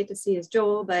person I get to see is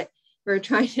Joel, but we're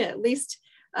trying to at least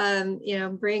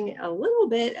bring a little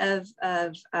bit of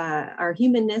our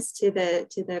humanness to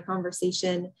the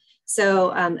conversation.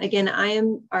 So again, I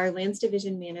am our lands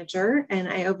division manager, and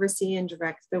I oversee and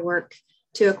direct the work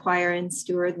to acquire and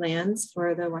steward lands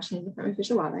for the Washington Department of Fish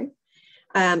and Wildlife.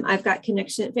 I've got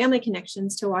family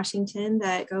connections to Washington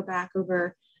that go back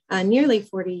over nearly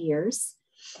 40 years.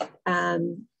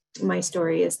 My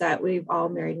story is that we've all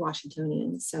married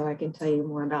Washingtonians, so I can tell you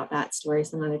more about that story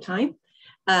some other time.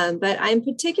 But I'm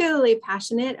particularly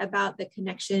passionate about the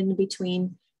connection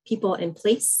between people and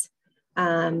place,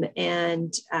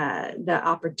 and the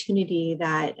opportunity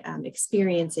that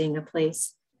experiencing a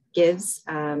place gives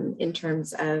in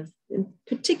terms of, in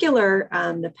particular,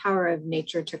 the power of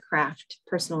nature to craft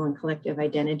personal and collective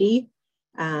identity.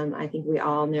 I think we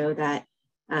all know that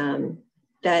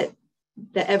that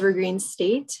the evergreen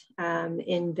state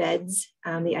embeds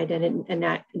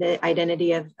the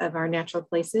identity of our natural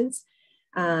places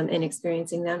and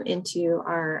experiencing them into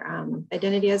our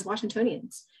identity as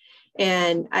Washingtonians.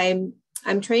 And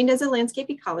I'm trained as a landscape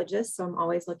ecologist, so I'm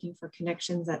always looking for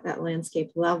connections at that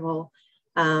landscape level,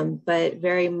 but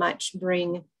very much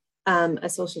bring a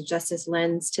social justice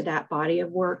lens to that body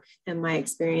of work. And my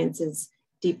experience is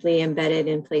deeply embedded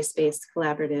in place-based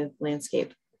collaborative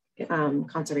landscape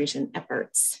conservation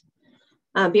efforts.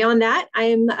 Beyond that,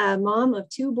 I'm a mom of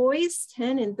 2 boys,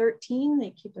 10 and 13.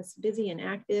 They keep us busy and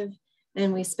active,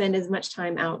 and we spend as much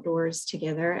time outdoors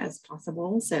together as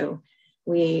possible. So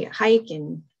we hike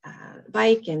and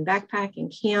bike and backpack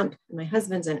and camp. My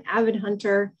husband's an avid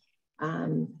hunter.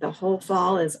 The whole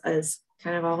fall is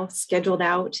kind of all scheduled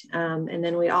out. And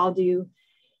then we all do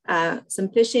some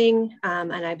fishing,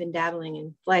 and I've been dabbling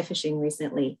in fly fishing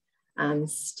recently.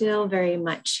 Still very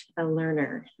much a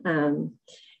learner.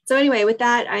 So anyway, with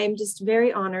that, I'm just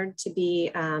very honored to be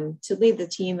to lead the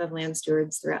team of land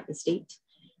stewards throughout the state,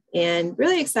 and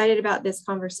really excited about this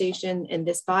conversation and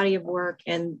this body of work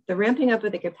and the ramping up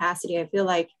of the capacity. I feel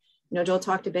like, Joel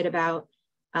talked a bit about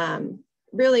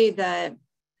really the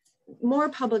more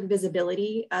public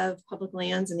visibility of public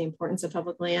lands and the importance of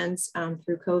public lands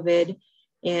through COVID,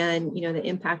 and the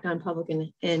impact on public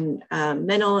and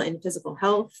mental and physical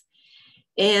health.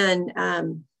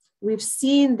 And we've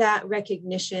seen that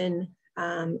recognition,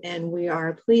 and we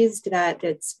are pleased that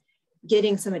it's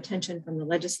getting some attention from the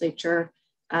legislature.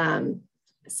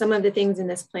 Some of the things in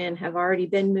this plan have already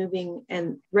been moving,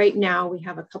 and right now we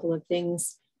have a couple of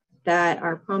things that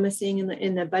are promising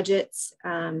in the budgets.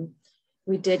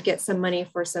 We did get some money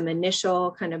for some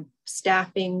initial kind of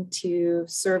staffing to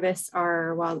service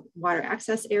our water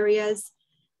access areas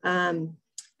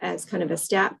as kind of a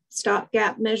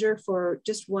stopgap measure for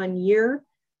just 1 year,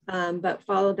 but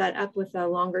followed that up with a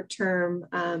longer term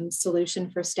solution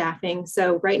for staffing.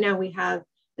 So right now we have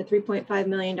the $3.5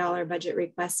 million budget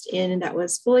request in that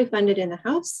was fully funded in the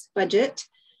House budget,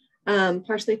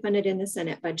 partially funded in the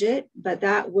Senate budget, but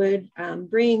that would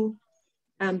bring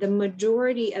the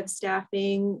majority of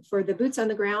staffing for the boots on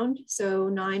the ground. So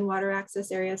 9 water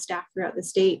access area staff throughout the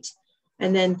state,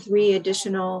 and then 3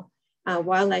 additional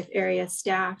wildlife area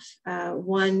staff,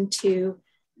 1 to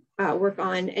work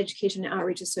on education and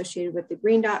outreach associated with the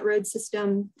Green Dot Road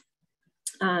system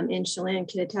in Chelan,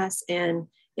 Kittitas, and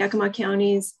Yakima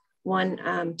counties,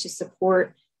 1 to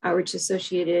support outreach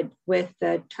associated with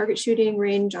the target shooting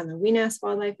range on the Weenas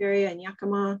wildlife area in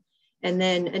Yakima, and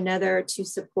then another to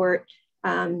support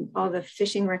all the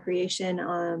fishing recreation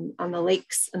on the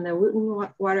lakes and the Wootton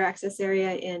water access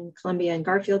area in Columbia and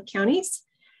Garfield counties.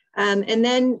 And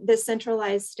then the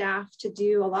centralized staff to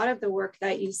do a lot of the work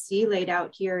that you see laid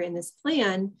out here in this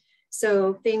plan.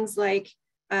 So things like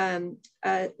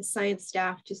science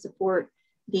staff to support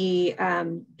the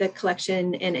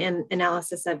collection and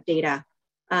analysis of data,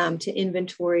 to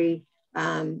inventory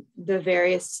the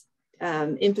various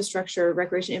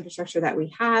recreation infrastructure that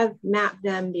we have, map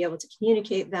them, be able to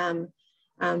communicate them.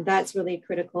 That's really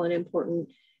critical and important.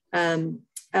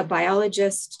 A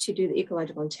biologist to do the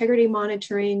ecological integrity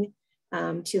monitoring,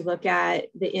 to look at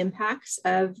the impacts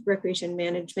of recreation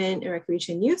management and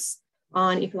recreation use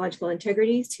on ecological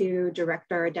integrity, to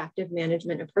direct our adaptive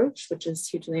management approach, which is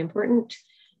hugely important.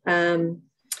 A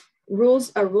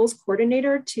rules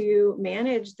coordinator to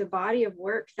manage the body of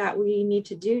work that we need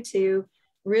to do to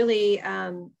really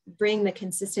bring the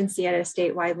consistency at a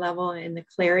statewide level and the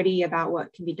clarity about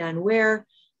what can be done where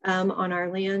on our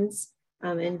lands,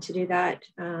 and to do that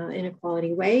in a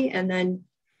quality way. And then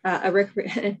a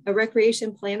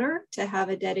recreation planner, to have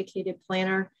a dedicated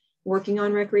planner working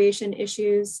on recreation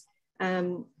issues,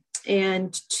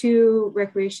 and 2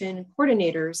 recreation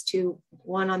coordinators,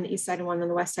 1 on the east side and 1 on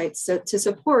the west side, so to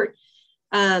support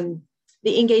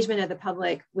the engagement of the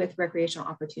public with recreational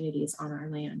opportunities on our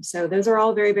land. So those are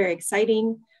all very, very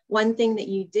exciting. One thing that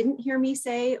you didn't hear me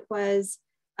say was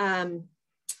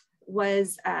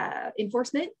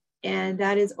enforcement, and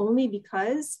that is only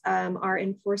because our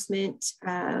enforcement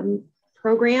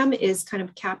program is kind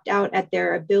of capped out at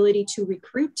their ability to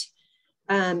recruit.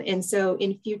 And so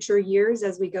in future years,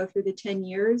 as we go through the 10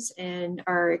 years and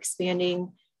are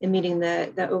expanding and meeting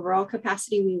the overall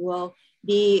capacity, we will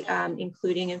be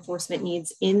including enforcement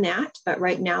needs in that. But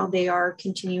right now they are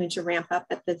continuing to ramp up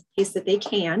at the pace that they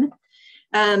can.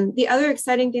 The other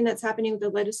exciting thing that's happening with the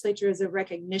legislature is a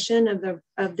recognition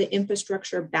of the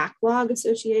infrastructure backlog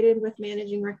associated with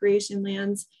managing recreation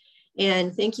lands.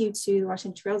 And thank you to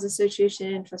Washington Trails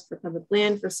Association and Trust for Public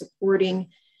Land for supporting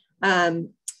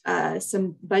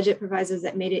some budget provisos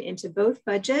that made it into both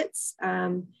budgets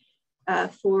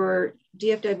for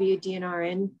DFW,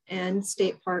 DNR, and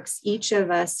state parks, each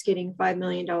of us getting $5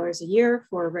 million a year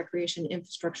for recreation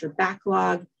infrastructure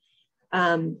backlog.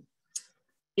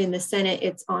 In the Senate,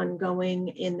 it's ongoing.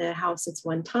 In the House, it's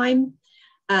one time.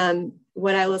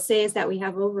 What I will say is that we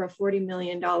have over a $40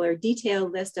 million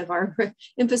detailed list of our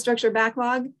infrastructure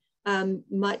backlog,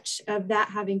 much of that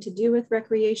having to do with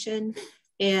recreation.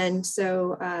 And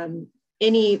so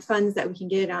any funds that we can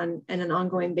get on an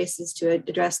ongoing basis to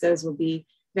address those will be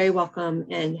very welcome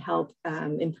and help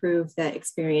improve the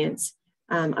experience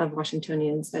of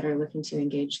Washingtonians that are looking to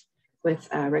engage with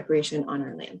recreation on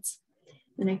our lands.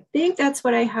 And I think that's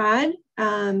what I had.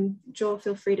 Joel,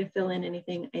 feel free to fill in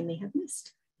anything I may have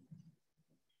missed.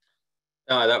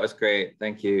 Oh, that was great.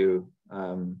 Thank you,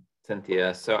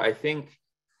 Cynthia. So I think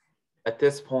at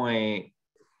this point,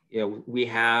 we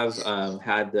have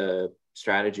had the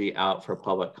strategy out for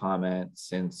public comment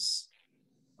since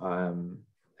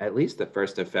at least the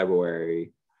 1st of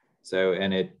February. So,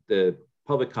 and the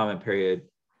public comment period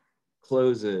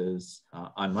closes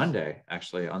on Monday,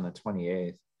 actually on the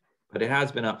 28th, but it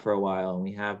has been up for a while and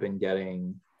we have been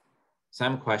getting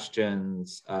some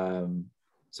questions.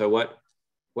 So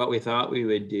what we thought we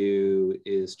would do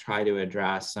is try to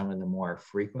address some of the more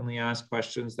frequently asked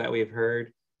questions that we've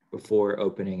heard before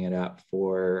opening it up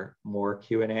for more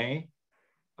Q&A.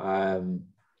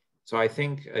 So I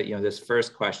think, this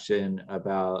first question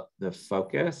about the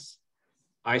focus,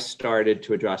 I started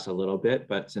to address a little bit,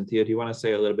 but Cynthia, do you want to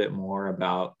say a little bit more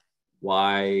about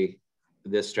why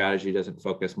this strategy doesn't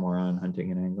focus more on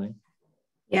hunting and angling?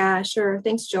 Yeah, sure.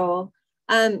 Thanks, Joel.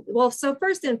 Well, so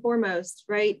first and foremost,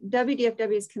 right,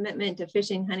 WDFW's commitment to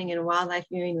fishing, hunting, and wildlife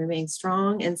viewing remains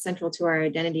strong and central to our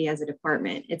identity as a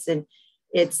department.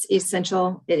 It's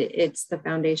essential. It's the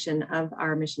foundation of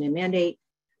our mission and mandate.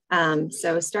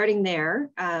 So starting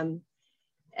there,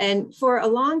 and for a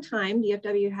long time,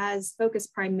 DFW has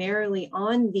focused primarily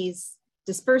on these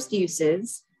dispersed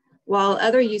uses, while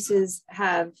other uses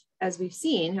have, as we've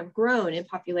seen, have grown in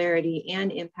popularity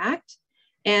and impact,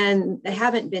 and they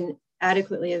haven't been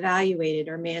adequately evaluated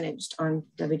or managed on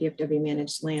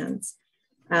WDFW-Managed Lands.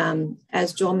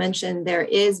 As Joel mentioned, there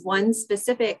is one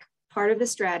specific part of the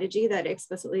strategy that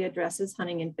explicitly addresses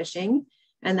hunting and fishing,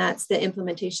 and that's the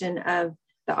implementation of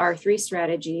the R3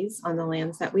 strategies on the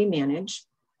lands that we manage.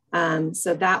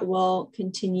 So that will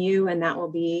continue and that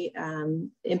will be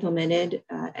implemented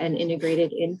and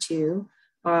integrated into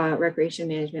recreation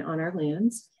management on our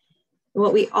lands.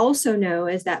 What we also know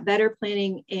is that better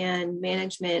planning and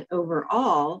management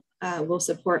overall will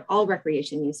support all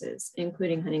recreation uses,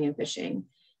 including hunting and fishing,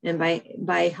 and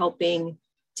by helping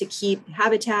to keep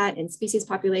habitat and species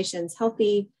populations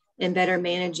healthy and better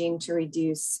managing to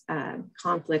reduce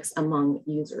conflicts among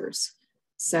users.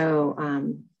 So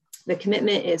the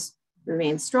commitment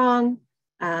remains strong,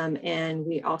 and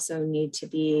we also need to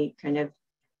be kind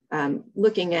of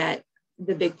looking at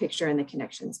the big picture and the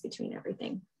connections between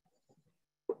everything.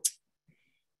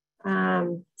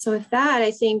 So with that,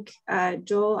 I think,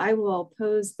 Joel, I will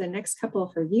pose the next couple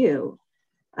for you.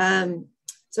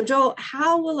 So Joel,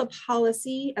 how will a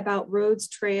policy about roads,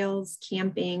 trails,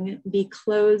 camping be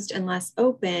closed unless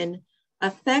open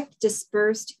affect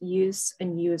dispersed use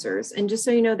and users? And just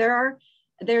so you know,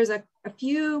 there's a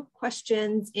few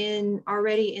questions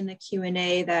already in the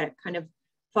Q&A that kind of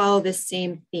follow this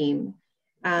same theme.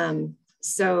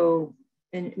 So,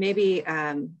 and maybe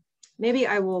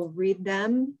I will read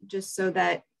them just so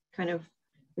that kind of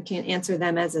we can answer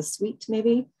them as a suite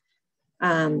maybe.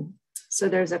 So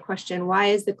there's a question, why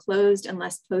is the closed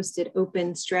unless posted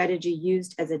open strategy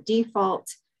used as a default?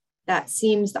 That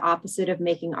seems the opposite of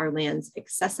making our lands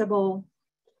accessible.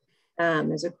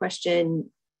 There's a question,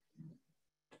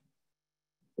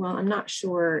 well, I'm not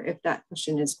sure if that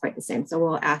question is quite the same, so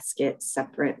we'll ask it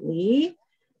separately.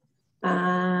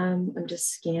 I'm just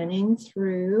scanning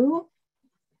through.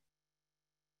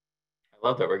 I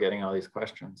love that we're getting all these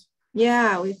questions.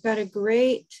 Yeah, we've got a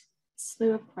great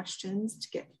slew of questions to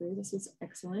get through. This is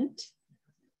excellent.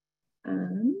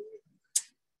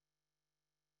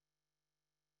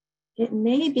 It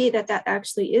may be that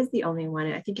actually is the only one.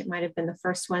 I think it might have been the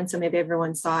first one, so maybe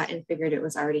everyone saw it and figured it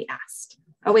was already asked.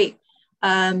 Oh, wait.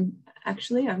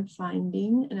 Actually, I'm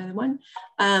finding another one.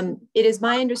 It is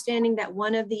my understanding that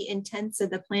one of the intents of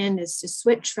the plan is to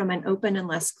switch from an open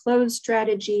unless closed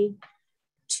strategy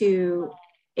to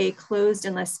a closed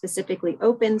unless specifically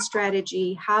open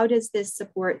strategy. How does this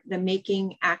support the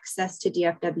making access to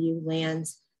DFW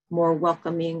lands more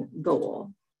welcoming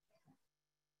goal?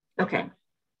 Okay,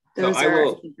 those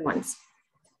are the ones.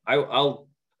 I'll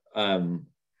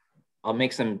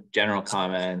make some general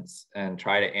comments and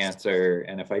try to answer.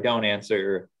 And if I don't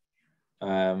answer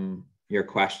your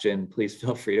question, please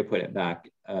feel free to put it back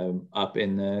up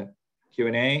in the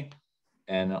Q&A,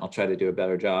 and I'll try to do a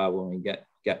better job when we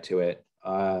get to it.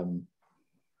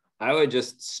 I would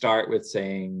just start with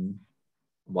saying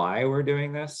why we're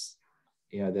doing this.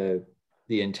 The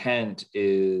intent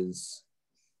is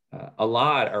a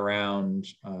lot around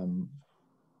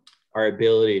our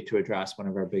ability to address one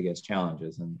of our biggest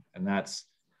challenges, and that's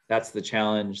that's the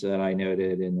challenge that I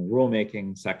noted in the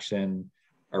rulemaking section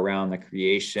around the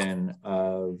creation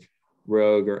of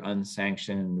rogue or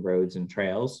unsanctioned roads and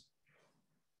trails.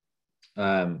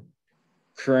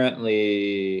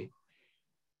 Currently,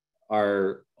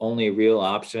 our only real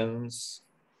options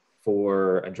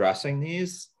for addressing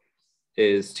these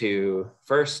is to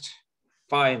first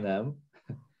find them,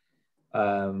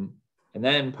 and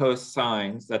then post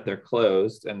signs that they're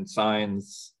closed and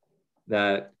signs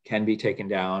that can be taken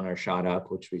down or shot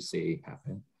up, which we see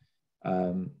happen,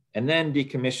 and then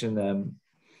decommission them,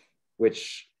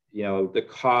 which, you know, the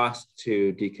cost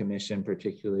to decommission,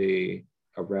 particularly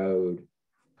a road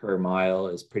per mile,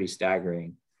 is pretty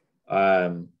staggering.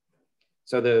 So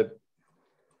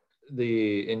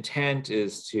the intent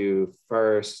is to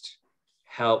first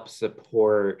help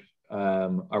support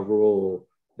a rule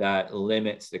that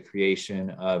limits the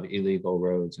creation of illegal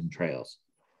roads and trails.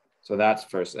 So that's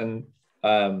first. And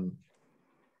the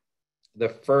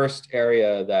first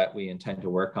area that we intend to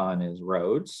work on is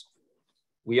roads.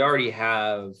 We already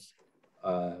have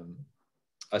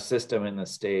a system in the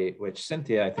state, which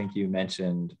Cynthia, I think you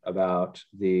mentioned about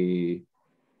the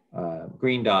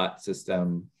green dot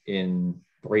system in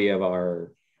 3 of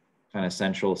our kind of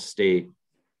central state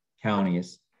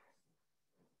counties.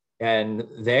 And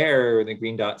there, the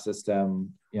green dot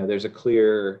system, you know, there's a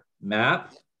clear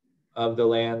map of the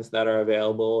lands that are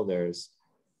available. There's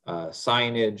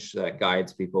signage that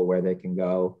guides people where they can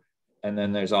go. And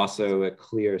then there's also a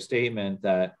clear statement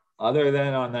that other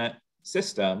than on that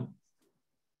system,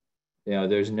 you know,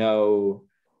 there's no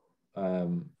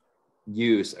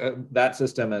use, that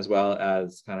system as well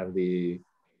as kind of the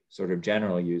sort of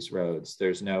general use roads,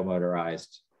 there's no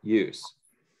motorized use.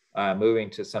 Moving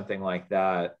to something like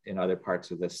that in other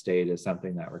parts of the state is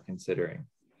something that we're considering.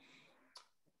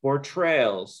 For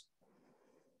trails,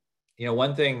 you know,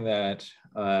 one thing that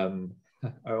I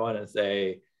want to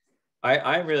say,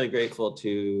 I'm really grateful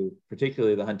to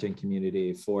particularly the hunting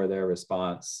community for their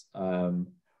response,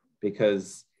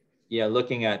 because, you know,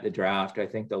 looking at the draft, I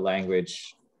think the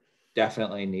language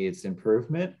definitely needs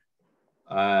improvement.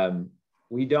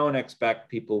 We don't expect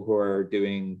people who are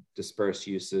doing dispersed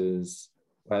uses,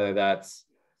 whether that's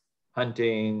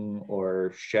hunting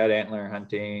or shed antler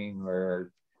hunting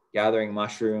or gathering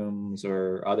mushrooms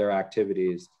or other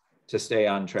activities, to stay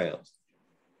on trails.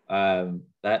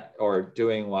 That, or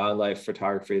doing wildlife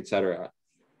photography, et cetera.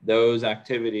 Those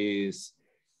activities,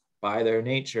 by their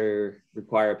nature,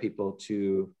 require people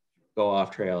to go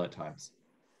off trail at times.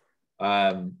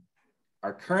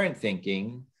 Our current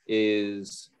thinking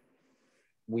is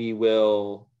we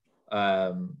will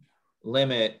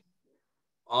limit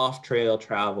off-trail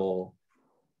travel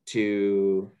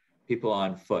to people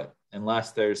on foot,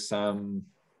 unless there's some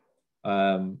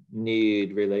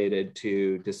need related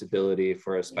to disability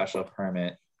for a special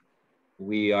permit.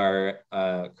 We are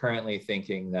currently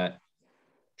thinking that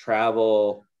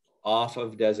travel off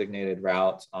of designated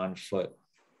routes on foot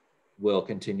will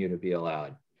continue to be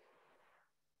allowed.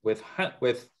 With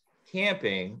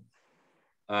camping,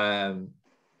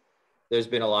 there's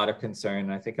been a lot of concern.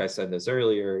 I think I said this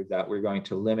earlier, that we're going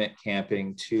to limit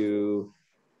camping to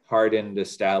hardened,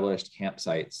 established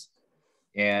campsites.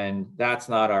 And that's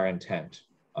not our intent.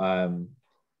 And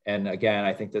again,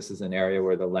 I think this is an area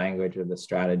where the language of the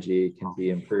strategy can be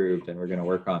improved, and we're going to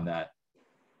work on that.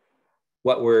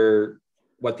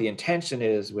 What the intention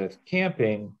is with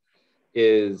camping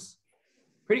is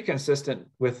pretty consistent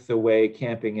with the way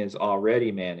camping is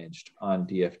already managed on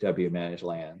DFW-managed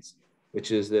lands,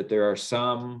 which is that there are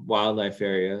some wildlife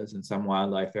areas and some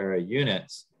wildlife area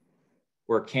units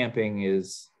where camping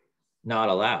is not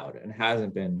allowed and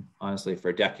hasn't been, honestly,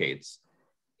 for decades.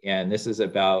 And this is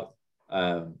about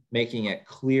making it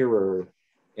clearer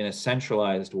in a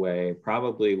centralized way,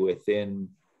 probably within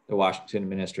the Washington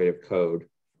Administrative Code,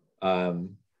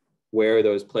 where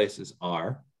those places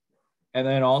are. And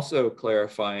then also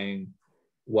clarifying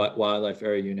what wildlife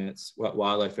area units, what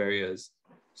wildlife areas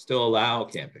still allow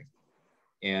camping.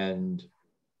 And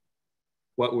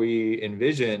what we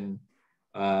envision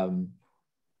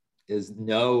is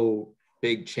no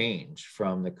big change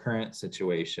from the current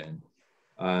situation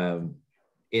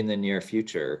in the near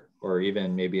future, or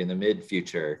even maybe in the mid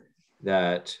future,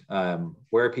 that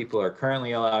where people are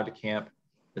currently allowed to camp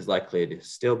is likely to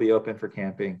still be open for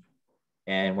camping,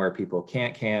 and where people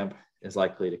can't camp is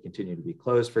likely to continue to be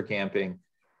closed for camping.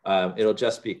 It'll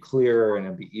just be clearer, and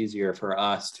it'll be easier for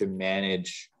us to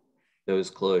manage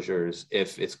those closures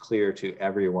if it's clear to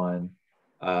everyone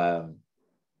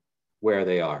where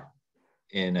they are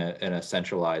in a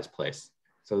centralized place.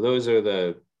 So those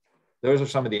are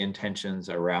some of the intentions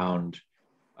around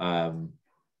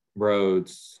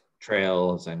roads,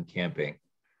 trails, and camping.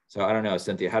 So I don't know,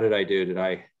 Cynthia, how did I do? Do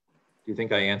you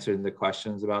think I answered the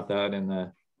questions about that in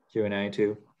the Q&A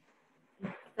too?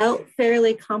 Felt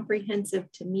fairly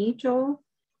comprehensive to me, Joel.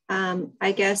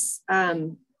 I guess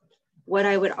what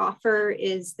I would offer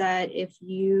is that if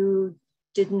you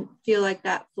didn't feel like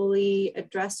that fully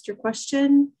addressed your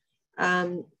question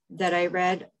that I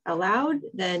read aloud,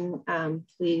 then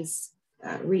please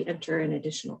re-enter an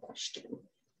additional question.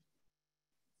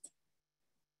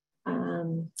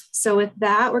 So with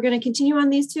that, we're going to continue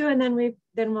on these two, and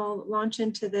then we'll launch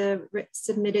into the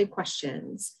submitted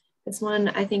questions. This one,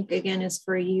 I think, again, is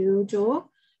for you, Joel.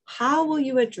 How will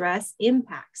you address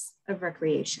impacts of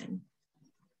recreation?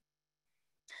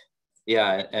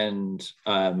 Yeah, and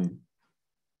a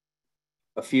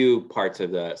few parts of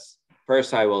this.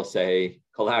 First, I will say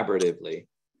collaboratively.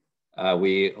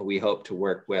 We hope to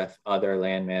work with other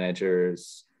land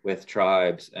managers, with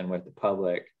tribes, and with the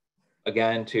public,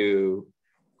 again, to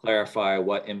clarify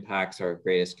what impacts are of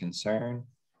greatest concern,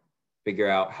 figure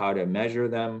out how to measure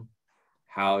them,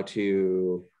 how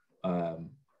to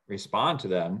respond to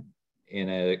them in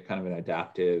a kind of an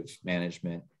adaptive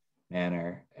management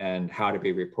manner, and how to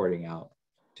be reporting out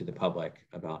to the public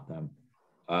about them.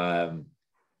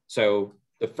 So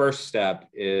the first step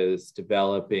is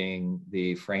developing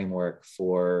the framework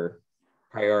for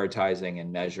prioritizing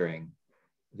and measuring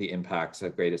the impacts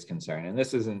of greatest concern. And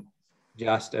this isn't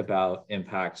just about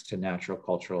impacts to natural,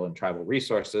 cultural, and tribal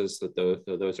resources, that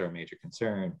those are a major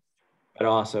concern, but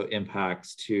also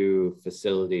impacts to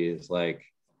facilities like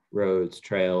roads,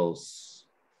 trails,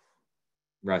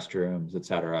 restrooms, et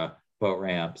cetera, boat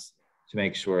ramps, to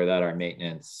make sure that our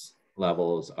maintenance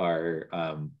levels are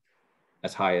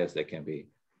as high as they can be.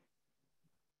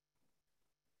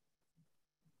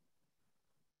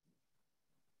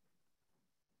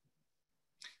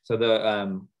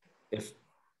 So if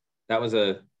that was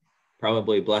a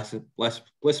probably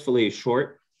blissfully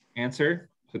short answer,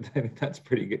 but I think that's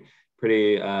pretty good,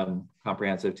 pretty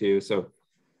comprehensive too. So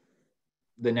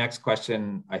the next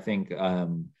question, I think,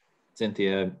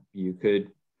 Cynthia, you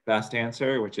could best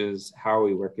answer, which is, how are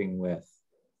we working with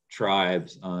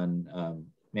tribes on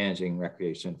managing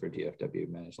recreation for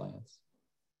DFW-managed lands?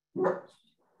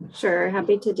 Sure,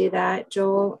 happy to do that,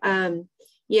 Joel.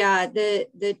 Yeah,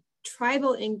 the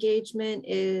tribal engagement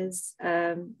is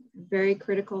very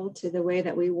critical to the way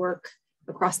that we work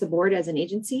across the board as an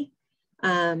agency.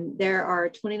 There are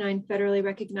 29 federally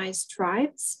recognized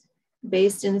tribes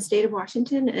based in the state of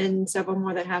Washington, and several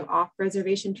more that have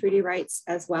off-reservation treaty rights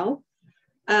as well.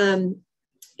 In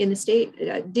the state,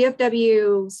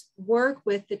 DFW's work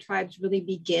with the tribes really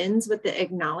begins with the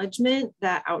acknowledgement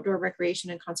that outdoor recreation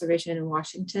and conservation in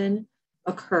Washington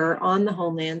occur on the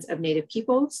homelands of Native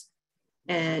peoples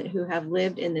and who have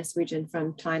lived in this region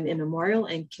from time immemorial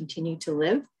and continue to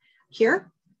live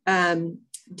here.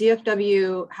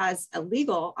 DFW has a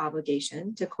legal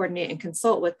obligation to coordinate and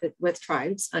consult with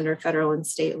tribes under federal and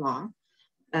state law.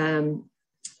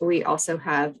 We also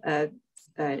have an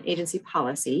agency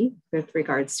policy with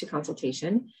regards to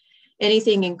consultation.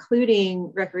 Anything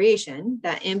including recreation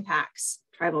that impacts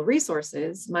tribal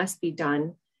resources must be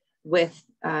done with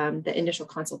the initial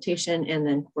consultation and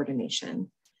then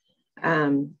coordination.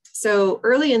 So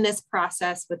early in this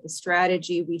process with the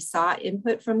strategy, we sought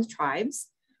input from the tribes.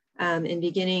 And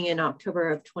beginning in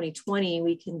October of 2020,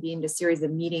 we convened a series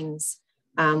of meetings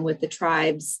with the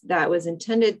tribes that was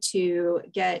intended to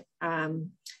get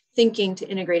thinking to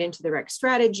integrate into the rec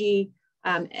strategy.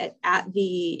 At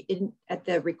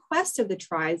the request of the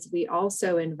tribes, we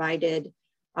also invited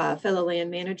fellow land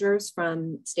managers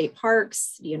from state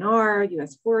parks, DNR,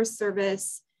 U.S. Forest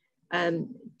Service,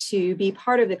 to be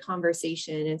part of the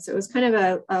conversation. And so it was kind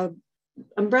of a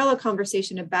umbrella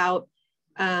conversation about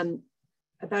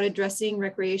addressing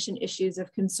recreation issues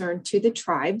of concern to the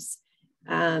tribes,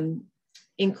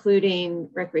 including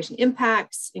recreation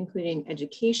impacts, including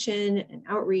education and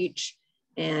outreach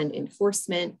and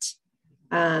enforcement.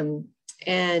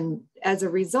 And as a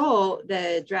result,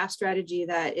 the draft strategy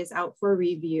that is out for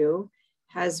review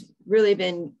has really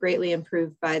been greatly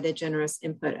improved by the generous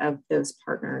input of those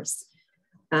partners.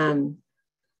 And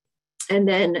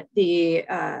then the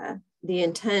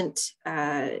intent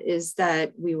is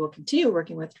that we will continue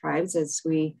working with tribes as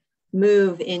we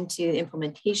move into the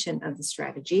implementation of the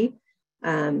strategy.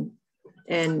 And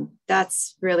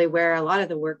that's really where a lot of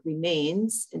the work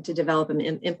remains, and to develop and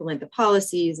implement the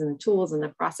policies and the tools and the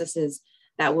processes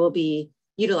that we'll be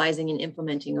utilizing and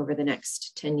implementing over the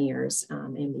next 10 years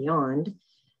and beyond.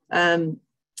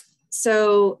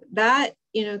 So that,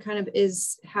 kind of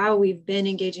is how we've been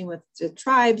engaging with the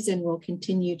tribes, and will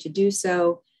continue to do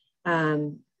so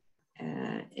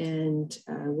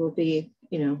we'll be,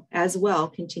 as well,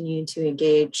 continuing to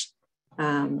engage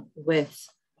with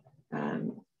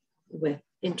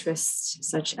interests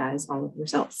such as all of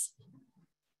yourselves.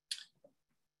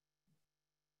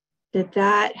 Did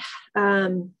that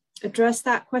address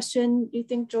that question? Do you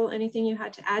think, Joel, anything you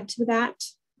had to add to that?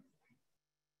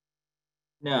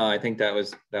 No, I think that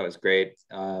was great.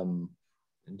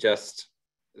 Just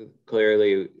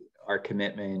clearly our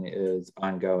commitment is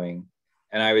ongoing.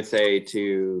 And I would say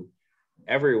to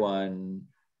everyone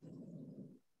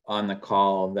on the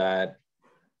call that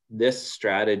this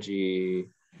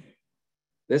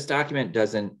document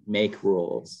doesn't make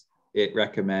rules. It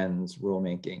recommends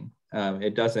rulemaking.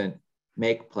 It doesn't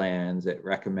make plans, it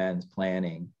recommends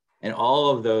planning. And all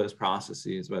of those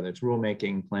processes, whether it's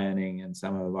rulemaking, planning, and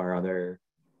some of our other,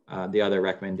 the other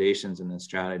recommendations in this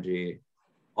strategy,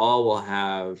 all will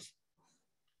have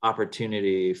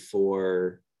opportunity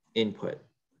for input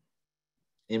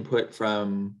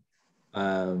from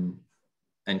and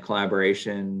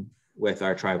collaboration with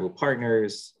our tribal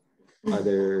partners,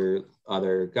 other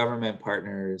government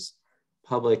partners,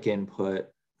 public input.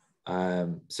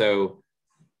 So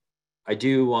I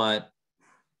do want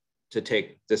to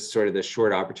take this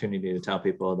short opportunity to tell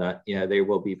people that there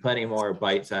will be plenty more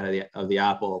bites out of the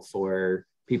apple for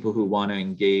people who want to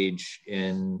engage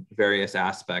in various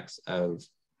aspects of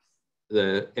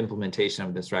the implementation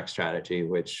of this rec strategy,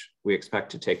 which we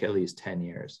expect to take at least 10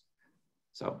 years.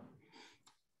 So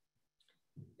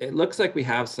it looks like we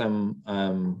have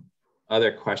some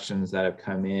other questions that have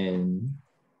come in.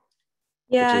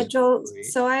 Yeah, Joel,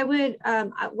 so I would,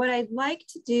 what I'd like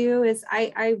to do is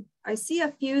I see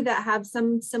a few that have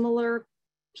some similar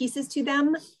pieces to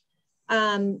them.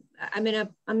 I'm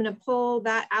gonna pull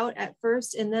that out at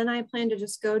first, and then I plan to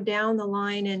just go down the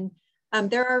line. And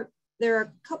there are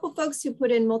a couple folks who put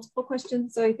in multiple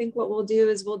questions. So I think what we'll do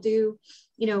is we'll do,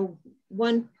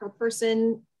 one per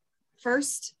person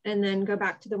first, and then go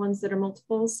back to the ones that are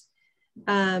multiples.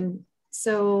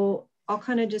 So I'll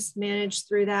kind of just manage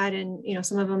through that, and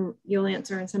some of them you'll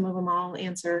answer and some of them I'll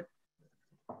answer.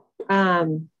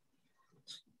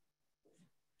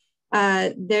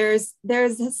 There's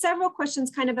several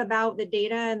questions kind of about the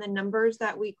data and the numbers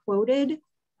that we quoted.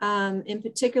 In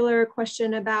particular, a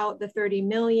question about the 30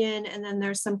 million, and then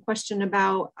there's some question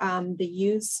about the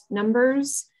use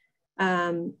numbers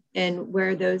and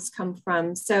where those come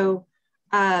from. So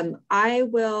I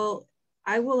will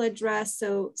address,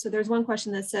 so there's one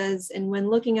question that says, and when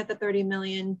looking at the 30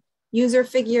 million user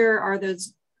figure, are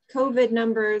those COVID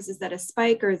numbers? Is that a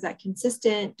spike or is that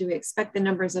consistent? Do we expect the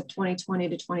numbers of 2020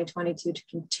 to 2022 to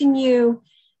continue?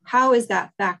 How is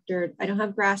that factored? I don't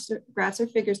have graphs or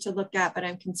figures to look at, but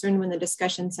I'm concerned when the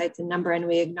discussion cites a number, and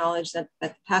we acknowledge that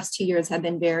the past 2 years have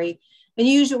been very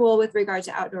unusual with regard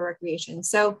to outdoor recreation.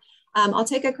 So I'll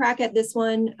take a crack at this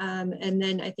one, and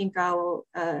then I think I'll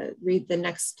read the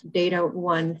next data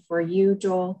one for you,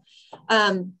 Joel.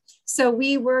 So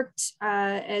we worked,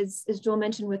 as Joel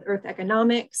mentioned, with Earth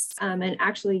Economics, and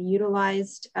actually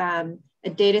utilized a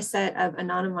data set of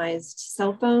anonymized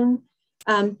cell phone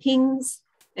pings.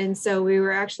 And so we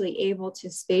were actually able to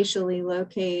spatially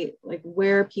locate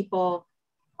where people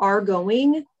are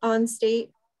going on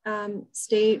state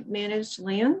managed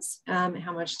lands,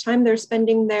 how much time they're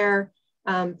spending there,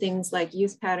 things like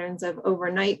use patterns of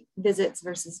overnight visits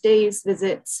versus days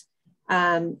visits.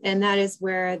 And that is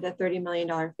where the $30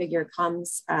 million figure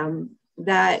comes.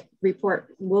 That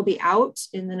report will be out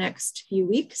in the next few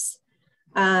weeks.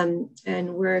 And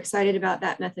we're excited about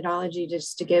that methodology,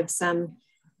 just to give some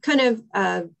kind of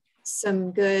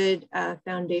some good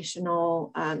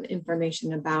foundational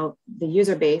information about the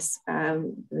user base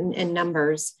and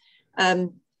numbers.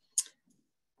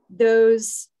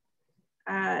 Those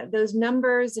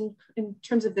numbers in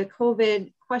terms of the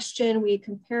COVID question, we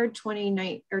compared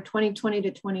 2019 to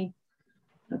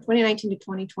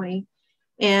 2020.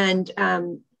 And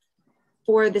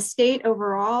for the state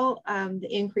overall, the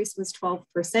increase was 12%.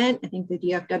 I think the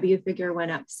DFW figure went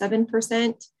up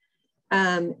 7%.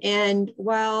 And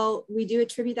while we do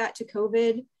attribute that to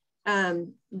COVID,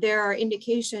 there are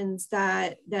indications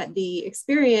that the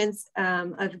experience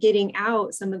of getting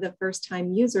out some of the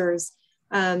first-time users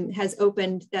has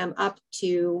opened them up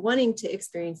to wanting to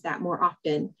experience that more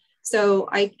often. So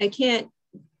I can't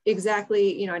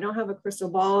exactly, I don't have a crystal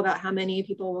ball about how many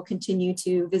people will continue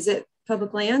to visit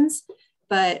public lands,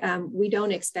 but we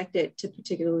don't expect it to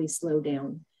particularly slow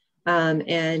down.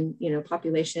 And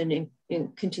population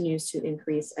continues to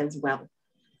increase as well.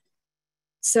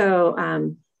 So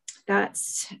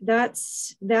that's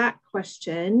that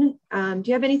question. Do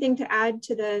you have anything to add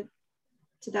to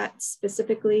that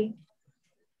specifically,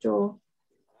 Joel?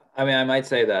 I mean, I might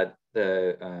say that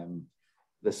the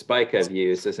spike of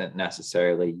use isn't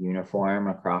necessarily uniform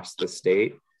across the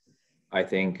state. I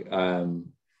think,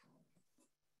 and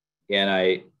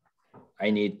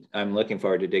I'm looking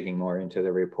forward to digging more into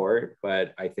the report,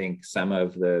 but I think some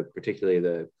of particularly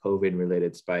the COVID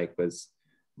related spike was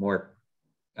more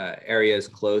areas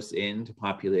close in to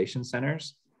population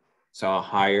centers saw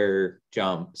higher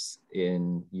jumps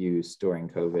in use during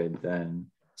COVID than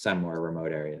some more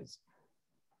remote areas.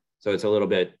 So it's a little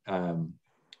bit,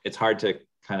 it's hard to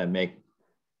kind of make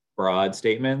broad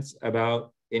statements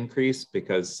about increase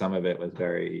because some of it was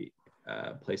very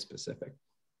place specific.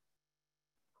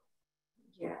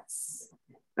 Yes.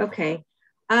 Okay.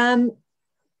 There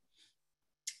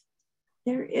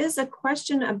is a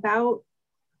question about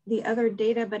the other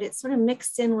data, but it's sort of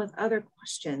mixed in with other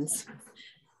questions.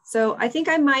 So I think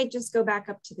I might just go back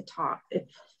up to the top if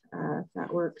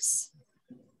that works.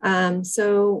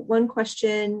 So one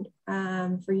question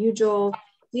for you, Joel.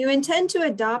 Do you intend to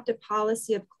adopt a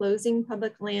policy of closing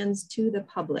public lands to the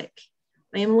public?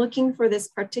 I am looking for this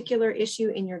particular issue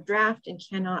in your draft and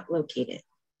cannot locate it.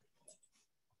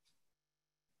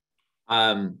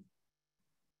 I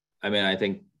mean, I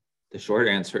think the short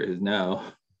answer is no.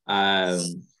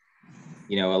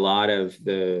 You know, a lot of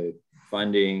the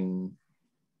funding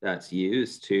that's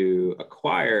used to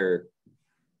acquire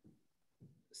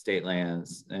state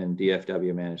lands and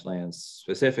DFW-managed lands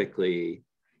specifically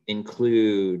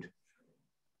include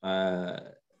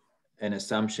an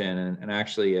assumption and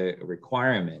actually a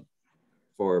requirement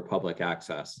for public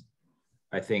access.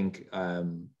 I think,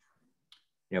 you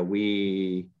know,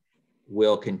 we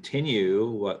will continue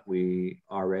what we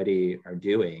already are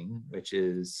doing, which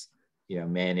is, you know,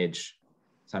 manage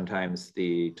sometimes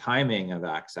the timing of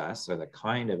access or the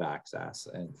kind of access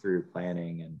and through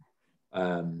planning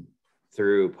and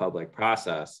through public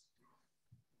process.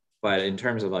 But in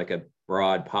terms of like a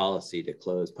broad policy to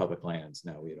close public lands,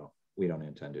 no, we don't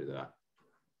intend to do that.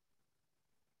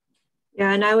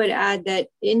 Yeah, and I would add that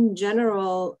in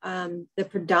general,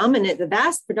 the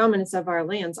vast predominance of our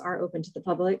lands are open to the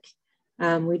public.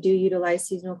 We do utilize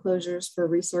seasonal closures for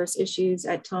resource issues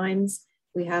at times.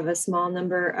 We have a small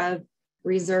number of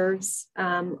reserves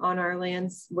on our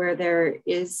lands where there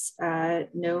is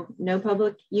no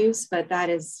public use, but that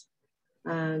is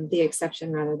the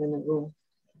exception rather than the rule.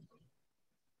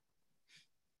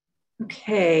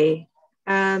 Okay.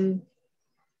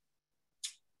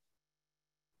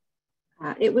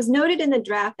 It was noted in the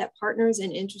draft that partners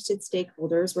and interested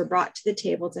stakeholders were brought to the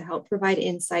table to help provide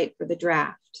insight for the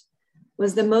draft.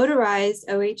 Was the motorized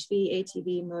OHV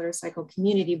ATV motorcycle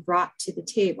community brought to the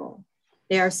table?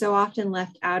 They are so often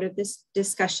left out of this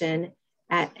discussion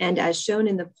and as shown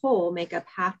in the poll, make up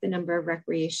half the number of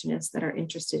recreationists that are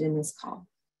interested in this call.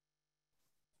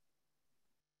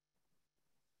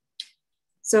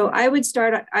 So I would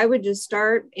just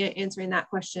start answering that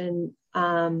question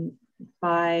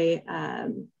by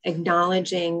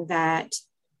acknowledging that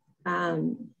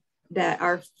that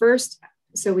our first,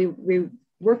 so we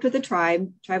worked with the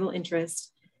tribal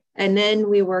interest, and then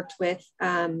we worked with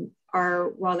our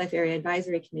wildlife area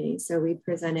advisory committee. So we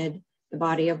presented the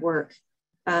body of work.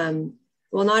 Well,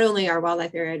 not only our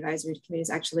wildlife area advisory committees,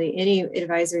 actually any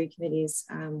advisory committees,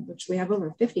 which we have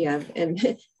over 50 of in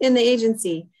the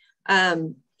agency,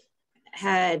 were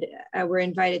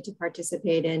invited to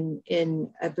participate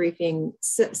in a briefing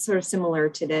sort of similar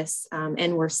to this,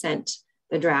 and were sent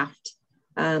the draft.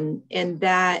 And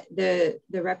that the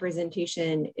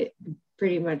representation, it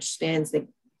pretty much spans the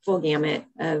full gamut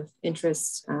of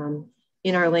interests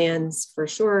in our lands for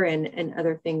sure, and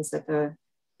other things that the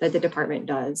department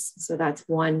does. So that's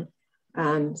one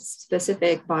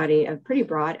specific body of pretty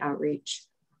broad outreach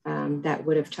that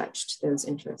would have touched those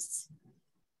interests.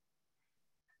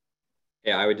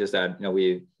 Yeah, I would just add, you know,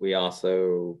 we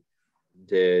also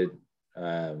did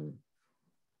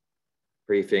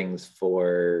briefings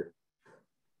for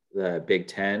the Big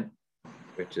Tent,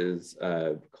 which is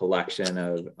a collection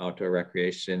of outdoor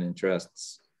recreation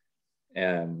interests,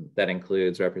 that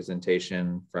includes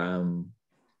representation from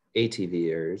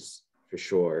ATVers for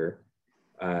sure,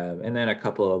 and then a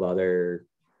couple of other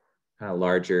kind of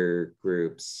larger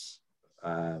groups,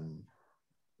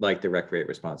 like the Recreate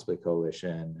Responsibly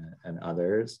Coalition and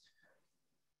others.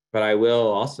 But I will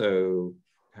also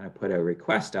kind of put a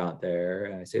request out there,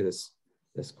 and I say this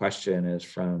question is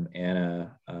from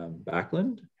Anna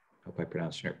Backlund. I hope I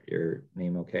pronounced your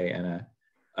name okay, Anna.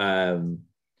 And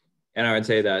I would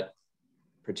say that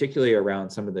particularly around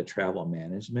some of the travel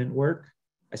management work,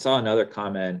 I saw another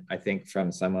comment, I think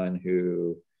from someone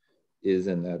who is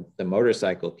in the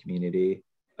motorcycle community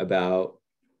about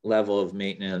level of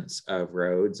maintenance of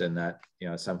roads, and that, you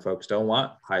know, some folks don't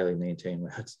want highly maintained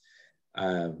roads.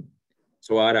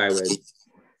 So what I would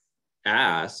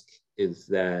ask is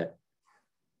that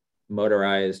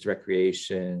motorized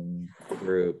recreation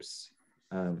groups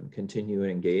continue to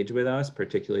engage with us,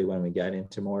 particularly when we get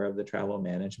into more of the travel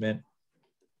management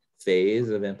phase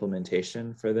of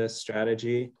implementation for this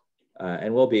strategy.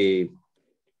 And we'll be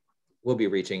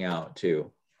reaching out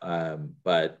too,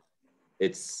 but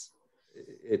it's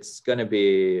going to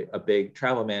be a big,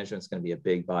 travel management is going to be a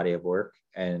big body of work,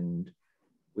 and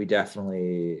we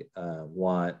definitely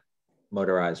want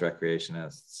motorized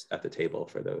recreationists at the table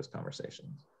for those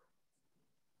conversations.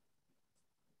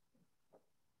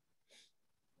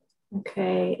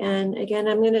 Okay, and again,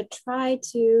 I'm going to try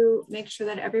to make sure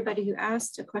that everybody who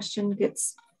asked a question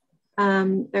gets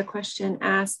their question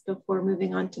asked before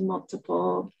moving on to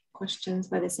multiple questions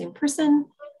by the same person.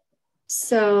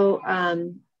 So,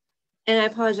 and I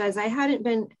apologize, I hadn't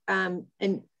been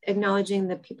acknowledging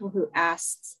the people who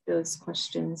asked those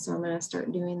questions, so I'm going to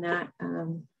start doing that.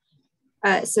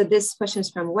 So this question is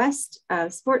from West,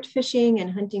 sport fishing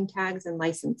and hunting tags and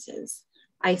licenses.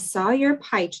 I saw your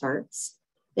pie charts.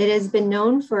 It has been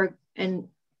known for a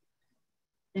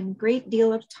great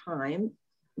deal of time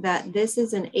that this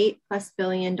is an $8+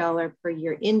 billion per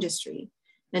year industry,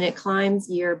 and it climbs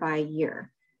year by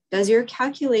year. Does your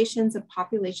calculations of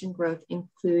population growth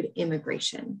include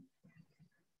immigration?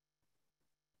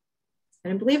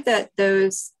 And I believe that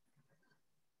those,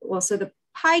 well, so the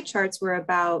pie charts were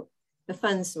about the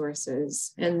fund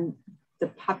sources, and the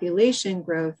population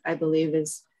growth, I believe,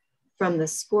 is from the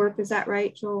SCORP. Is that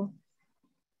right, Joel?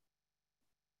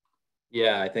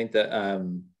 Yeah, I think that,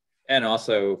 and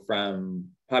also from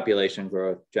population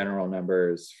growth, general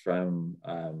numbers from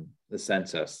the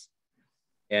census.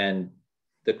 And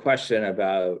the question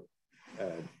about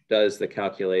does the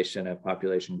calculation of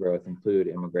population growth include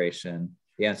immigration?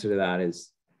 The answer to that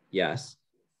is yes.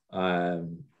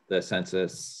 The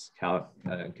census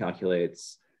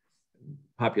calculates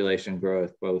population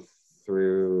growth both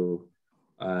through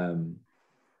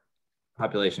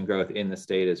population growth in the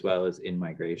state as well as in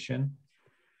migration.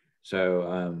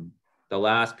 So the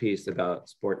last piece about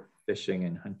sport fishing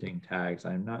and hunting tags,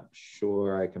 I'm not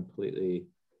sure I completely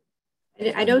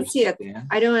I don't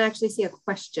actually see a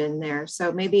question there.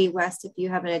 So maybe West, if you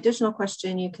have an additional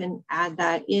question, you can add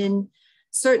that in.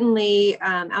 Certainly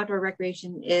outdoor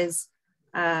recreation is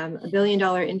a $1 billion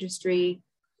industry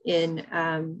in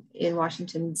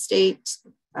Washington State.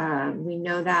 We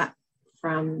know that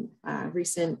from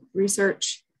recent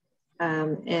research,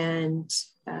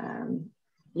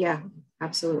 yeah,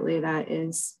 absolutely, that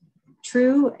is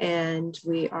true. And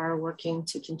we are working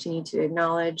to continue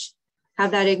to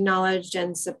have that acknowledged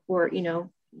and support, you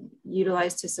know,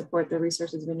 utilized to support the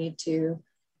resources we need to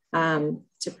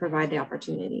provide the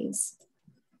opportunities.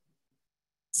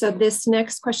 So this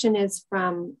next question is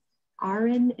from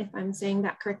Aaron, if I'm saying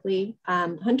that correctly.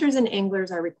 Hunters and anglers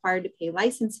are required to pay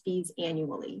license fees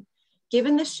annually.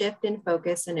 Given the shift in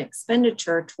focus and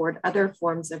expenditure toward other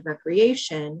forms of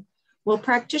recreation, will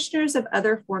practitioners of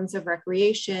other forms of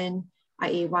recreation,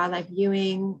 i.e. wildlife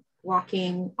viewing,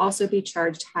 walking, also be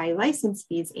charged high license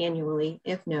fees annually?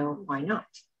 If no, why not?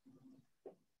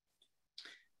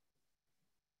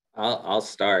 I'll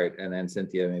start, and then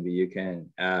Cynthia, maybe you can.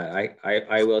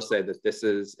 I will say that this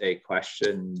is a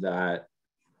question that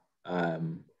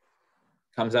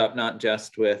comes up not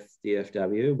just with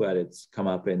DFW, but it's come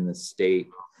up in the state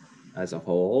as a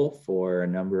whole for a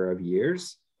number of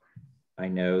years. I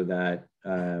know that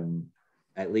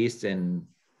at least in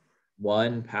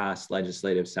one past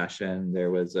legislative session, there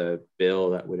was a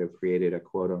bill that would have created a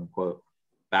quote unquote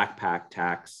backpack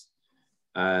tax.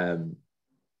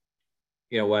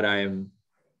 You know, what I'm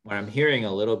hearing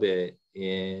a little bit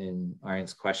in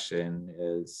Aaron's question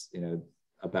is, you know,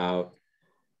 about,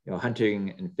 you know,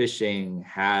 hunting and fishing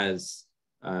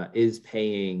is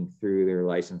paying through their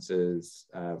licenses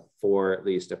for at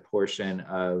least a portion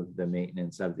of the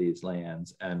maintenance of these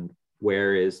lands, and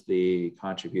where is the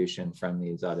contribution from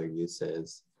these other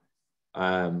uses?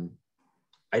 I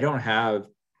don't have,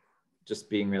 just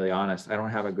being really honest, I don't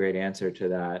have a great answer to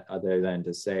that other than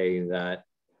to say that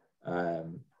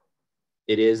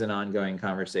it is an ongoing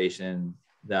conversation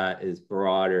that is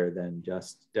broader than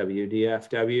just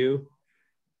WDFW.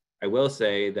 I will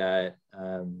say that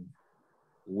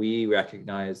we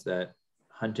recognize that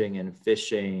hunting and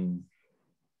fishing,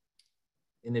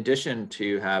 in addition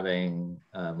to having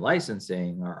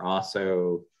licensing, are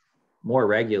also more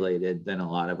regulated than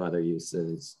a lot of other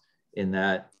uses, in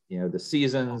that, you know, the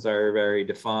seasons are very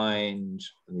defined,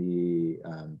 the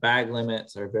bag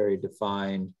limits are very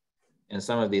defined, and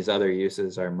some of these other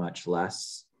uses are much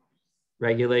less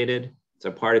regulated. So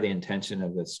part of the intention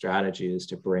of the strategy is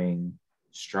to bring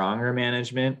stronger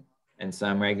management and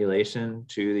some regulation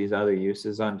to these other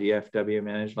uses on DFW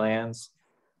managed lands,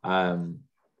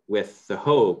 with the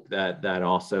hope that that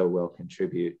also will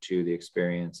contribute to the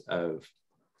experience of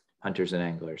hunters and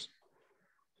anglers.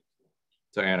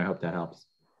 So Aaron, I hope that helps.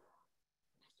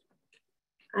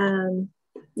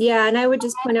 Yeah, and I would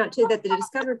just point out too that the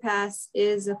Discover Pass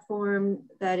is a form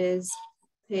that is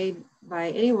paid by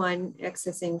anyone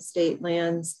accessing state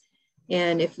lands.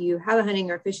 And if you have a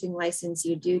hunting or fishing license,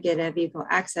 you do get a vehicle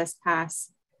access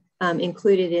pass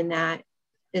included in that,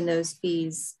 in those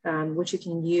fees, which you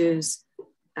can use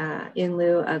in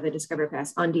lieu of a Discover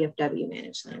Pass on DFW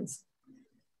managed lands.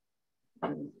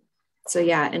 So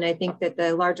yeah, and I think that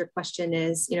the larger question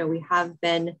is, you know, we have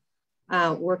been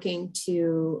working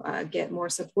to get more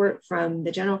support from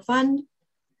the general fund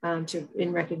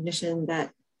in recognition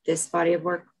that this body of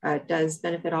work does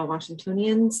benefit all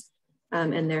Washingtonians.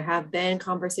 And there have been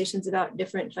conversations about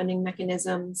different funding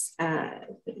mechanisms.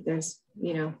 There's,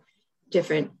 you know,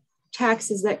 different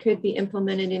taxes that could be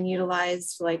implemented and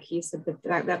utilized, like you said, the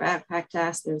backpack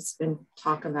tax. There's been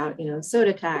talk about, you know,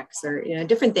 soda tax or, you know,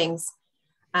 different things.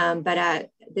 But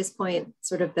at this point,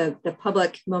 sort of the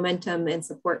public momentum and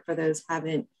support for those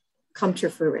haven't come to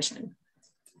fruition.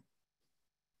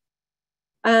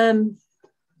 Question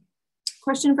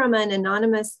from an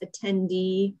anonymous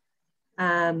attendee.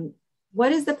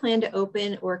 What is the plan to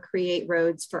open or create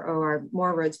roads for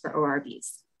more roads for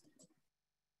ORVs?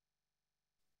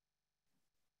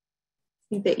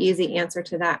 I think the easy answer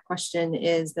to that question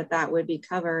is that that would be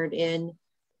covered in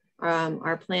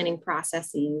our planning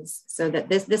processes, so that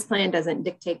this plan doesn't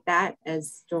dictate that,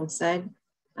 as Joel said,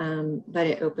 but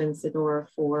it opens the door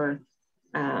for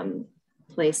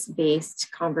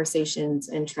place-based conversations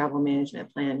and travel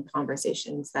management plan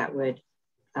conversations that would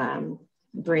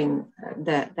bring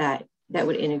that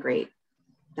would integrate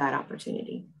that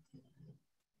opportunity.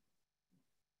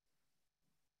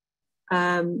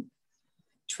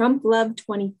 Trump Love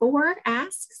 24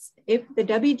 asks, if the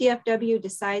WDFW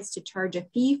decides to charge a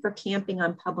fee for camping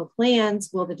on public lands,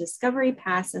 will the Discovery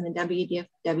Pass and the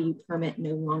WDFW permit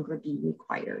no longer be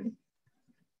required?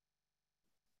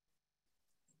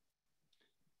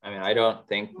 I mean, I don't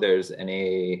think there's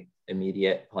any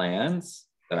immediate plans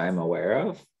that I'm aware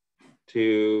of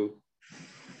to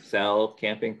sell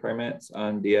camping permits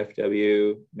on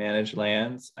DFW managed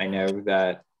lands. I know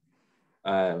that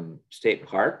State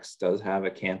Parks does have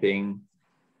a camping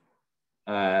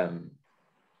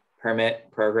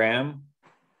permit program,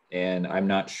 and I'm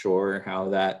not sure how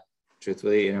that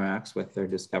truthfully interacts with their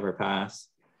Discover Pass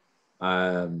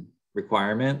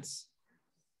requirements,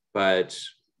 but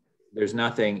there's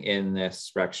nothing in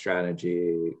this rec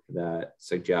strategy that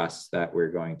suggests that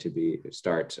we're going to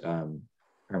start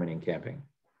permitting camping.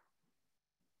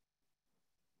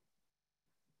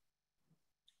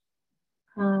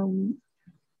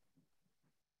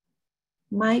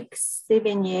 Mike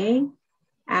Sevigny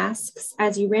asks,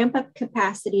 as you ramp up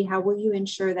capacity, how will you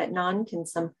ensure that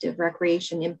non-consumptive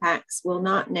recreation impacts will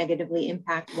not negatively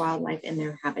impact wildlife and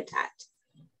their habitat?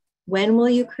 When will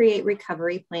you create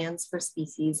recovery plans for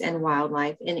species and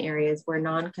wildlife in areas where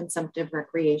non-consumptive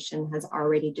recreation has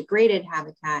already degraded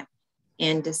habitat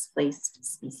and displaced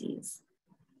species?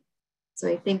 So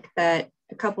I think that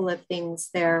a couple of things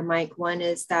there, Mike. One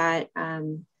is that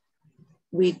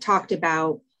we talked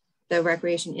about the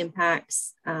recreation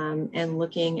impacts and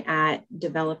looking at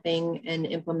developing and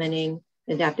implementing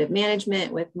adaptive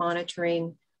management with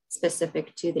monitoring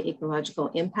specific to the ecological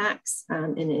impacts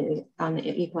on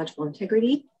the ecological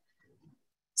integrity.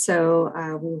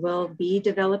 So we will be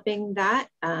developing that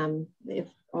if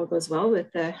all goes well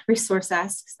with the resource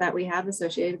asks that we have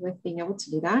associated with being able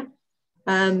to do that.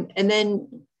 And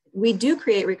then we do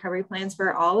create recovery plans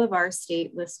for all of our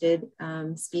state listed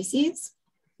species.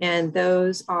 And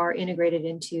those are integrated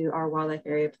into our wildlife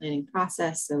area planning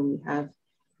process. So we have,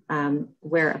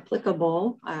 where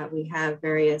applicable, we have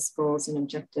various goals and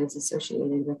objectives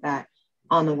associated with that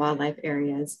on the wildlife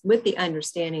areas, with the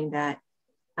understanding that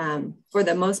for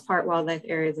the most part, wildlife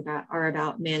areas are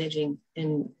about managing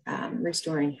and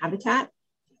restoring habitat,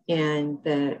 and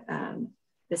the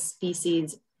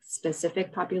species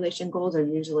specific population goals are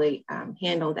usually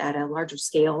handled at a larger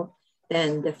scale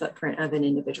than the footprint of an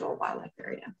individual wildlife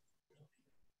area.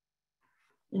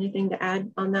 Anything to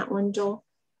add on that one, Joel?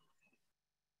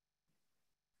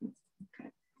 Okay.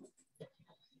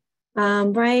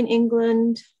 Brian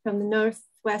England from the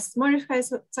Northwest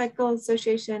Motorcycle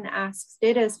Association asks,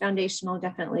 data is foundational,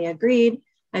 definitely agreed.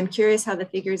 I'm curious how the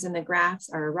figures in the graphs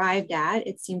are arrived at.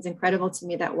 It seems incredible to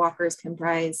me that walkers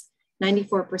comprise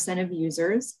 94% of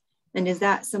users. And is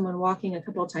that someone walking a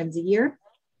couple of times a year?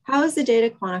 How is the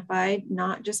data quantified,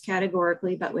 not just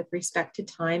categorically, but with respect to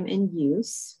time and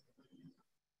use?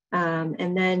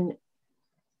 And then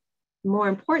more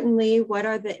importantly, what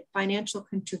are the financial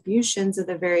contributions of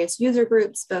the various user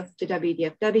groups, both to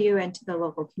WDFW and to the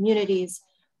local communities?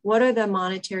 What are the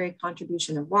monetary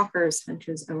contribution of walkers,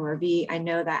 hunters, ORV? I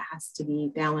know that has to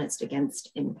be balanced against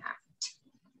impact.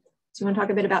 So you want to talk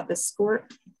a bit about the score?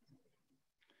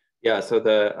 Yeah, so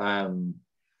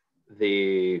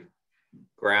the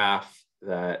graph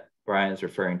that Brian's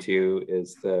referring to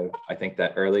is I think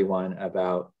that early one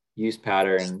about use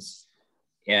patterns.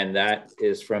 And that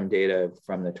is from data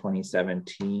from the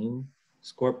 2017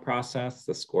 SCORP process.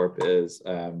 The SCORP is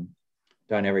done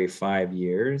every 5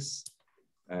 years.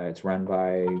 It's run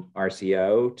by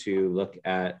RCO to look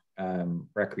at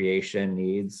recreation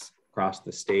needs across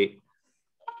the state.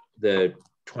 The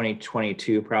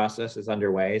 2022 process is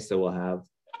underway, so we'll have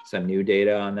some new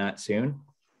data on that soon.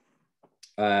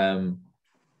 And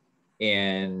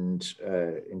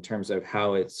in terms of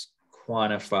how it's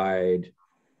quantified,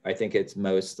 I think it's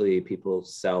mostly people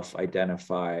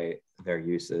self-identify their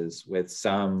uses with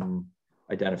some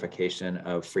identification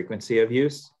of frequency of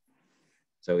use.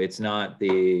 So it's not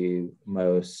the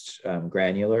most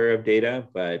granular of data,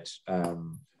 but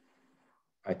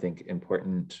I think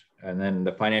important. And then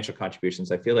the financial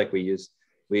contributions, I feel like we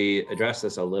addressed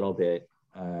this a little bit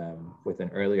with an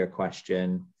earlier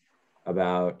question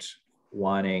about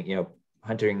wanting,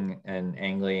 hunting and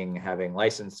angling, having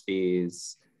license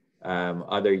fees.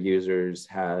 Other users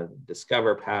have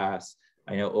Discover Pass.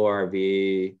 I know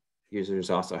ORV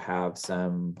users also have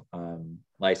some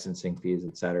licensing fees,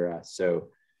 et cetera. So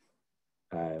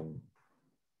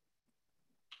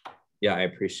yeah,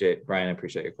 Brian, I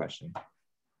appreciate your question.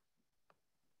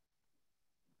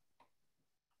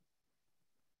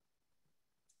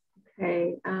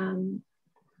 Okay,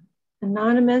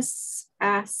 Anonymous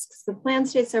asks, the plan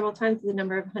states several times that the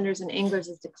number of hunters and anglers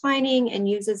is declining and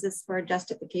uses this for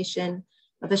justification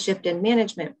of a shift in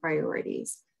management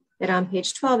priorities. Yet on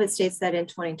page 12, it states that in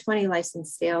 2020,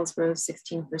 license sales rose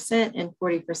 16% and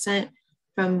 40%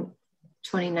 from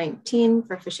 2019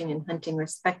 for fishing and hunting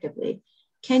respectively.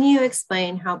 Can you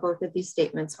explain how both of these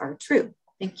statements are true?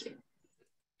 Thank you.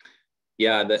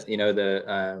 Yeah,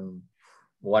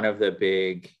 one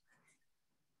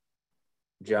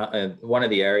of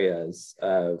the areas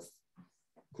of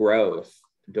growth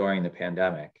during the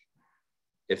pandemic,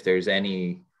 if there's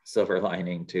any silver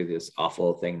lining to this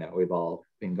awful thing that we've all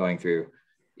been going through,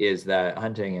 is that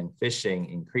hunting and fishing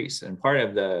increase. And part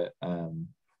of the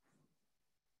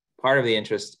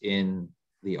interest in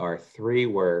the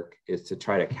R3 work is to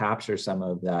try to capture some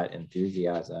of that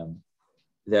enthusiasm,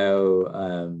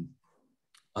 though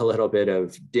a little bit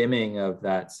of dimming of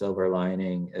that silver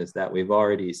lining is that we've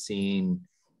already seen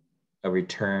a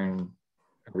returning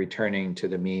to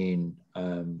the mean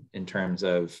in terms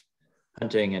of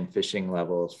hunting and fishing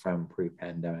levels from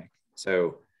pre-pandemic.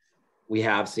 So we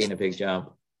have seen a big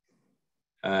jump,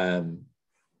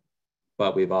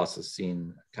 but we've also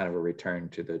seen kind of a return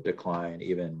to the decline,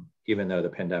 even though the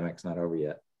pandemic's not over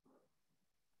yet.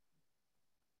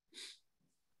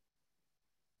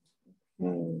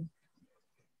 Okay.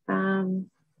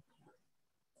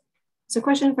 So a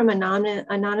question from an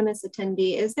anonymous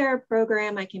attendee: is there a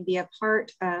program I can be a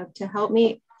part of to help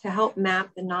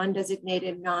map the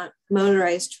non-designated,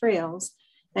 non-motorized trails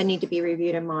that need to be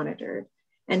reviewed and monitored,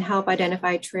 and help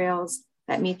identify trails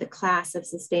that meet the class of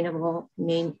sustainable,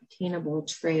 maintainable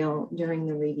trail during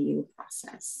the review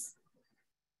process?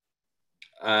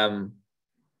 I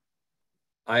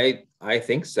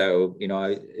think so.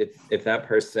 If that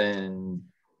person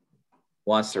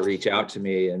wants to reach out to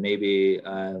me, and maybe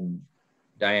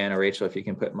Diane or Rachel, if you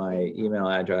can put my email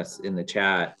address in the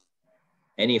chat,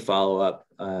 any follow-up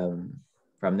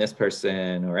from this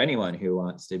person or anyone who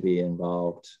wants to be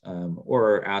involved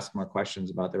or ask more questions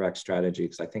about the rec strategy,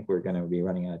 because I think we're going to be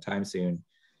running out of time soon,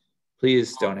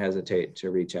 please don't hesitate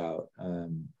to reach out.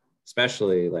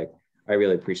 Especially, I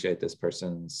really appreciate this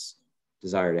person's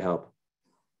desire to help.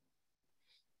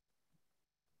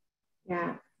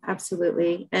 Yeah,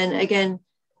 absolutely. And again,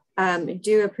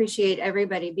 do appreciate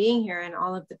everybody being here and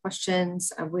all of the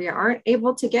questions. We aren't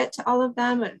able to get to all of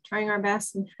them, but trying our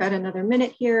best, and we've got another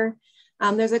minute here.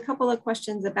 There's a couple of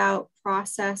questions about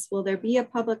process. Will there be a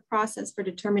public process for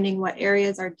determining what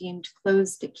areas are deemed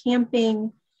closed to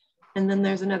camping? And then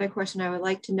there's another question: I would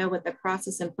like to know what the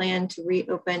process and plan to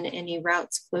reopen any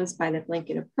routes closed by the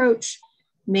blanket approach.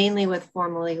 mainly with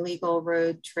formally legal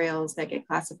road trails that get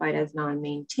classified as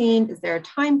non-maintained. Is there a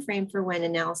time frame for when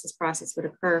analysis process would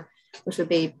occur, which would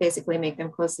basically make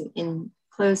them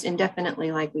closed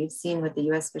indefinitely, like we've seen with the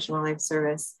U.S. Fish and Wildlife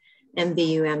Service and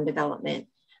VUM development?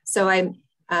 So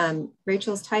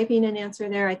Rachel's typing an answer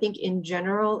there. I think in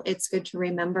general, it's good to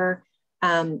remember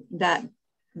that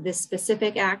the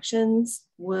specific actions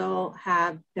will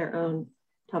have their own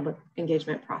public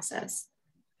engagement process.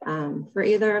 For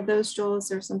either of those, Joel, is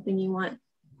there something you want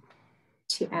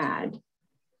to add?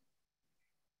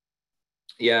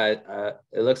 Yeah,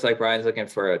 it looks like Brian's looking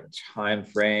for a time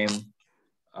frame.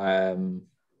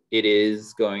 It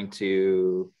is going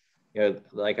to,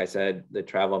 like I said, the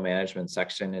travel management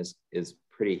section is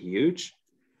pretty huge,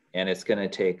 and it's going to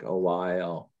take a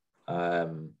while.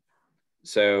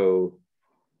 So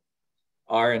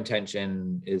our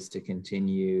intention is to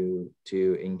continue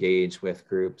to engage with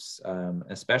groups,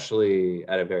 especially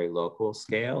at a very local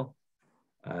scale.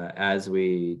 As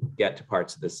we get to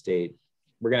parts of the state,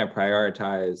 we're going to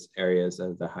prioritize areas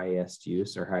of the highest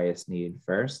use or highest need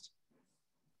first,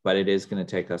 but it is going to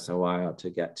take us a while to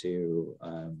get to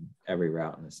every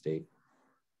route in the state.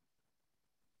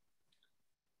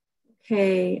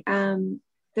 Okay,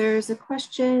 there's a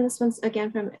question, this one's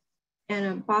again from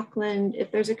Anna Bachland.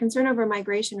 If there's a concern over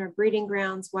migration or breeding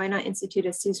grounds, why not institute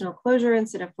a seasonal closure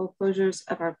instead of full closures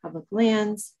of our public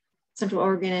lands? Central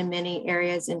Oregon and many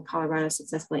areas in Colorado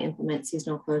successfully implement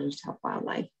seasonal closures to help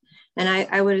wildlife. And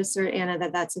I would assert, Anna,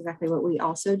 that that's exactly what we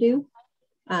also do.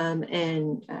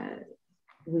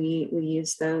 We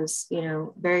use those,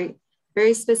 very,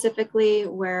 very specifically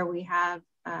where we have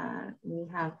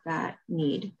that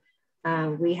need.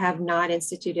 We have not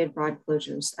instituted broad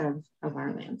closures of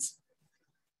our lands.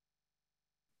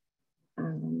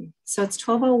 So it's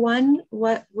 12:01.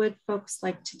 What would folks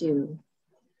like to do?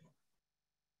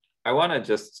 I want to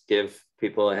just give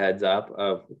people a heads up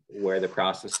of where the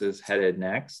process is headed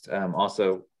next.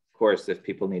 Also, of course, if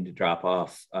people need to drop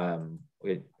off,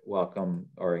 we'd welcome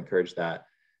or encourage that.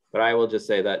 But I will just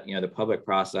say that, the public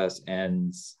process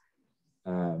ends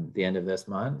the end of this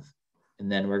month. And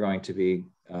then we're going to be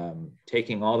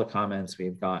taking all the comments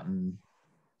we've gotten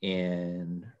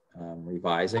and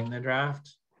revising the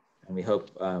draft. And we hope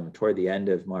toward the end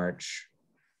of March,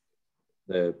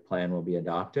 the plan will be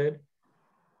adopted.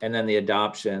 And then the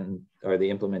adoption or the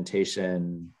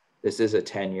implementation, this is a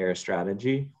 10-year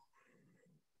strategy.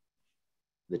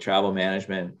 The travel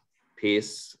management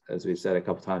piece, as we've said a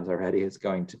couple times already, is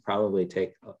going to probably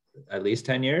take at least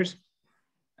 10 years.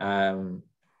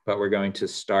 But we're going to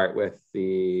start with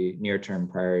the near-term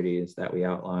priorities that we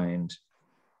outlined.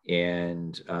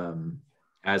 And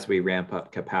as we ramp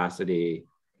up capacity,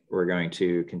 we're going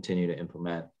to continue to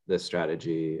implement this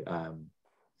strategy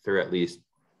through at least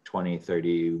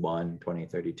 2031,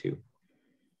 2032.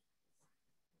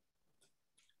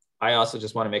 I also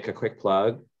just want to make a quick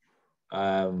plug.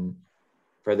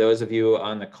 For those of you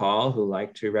on the call who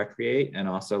like to recreate and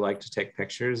also like to take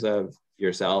pictures of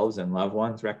yourselves and loved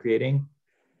ones recreating,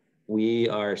 we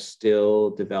are still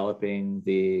developing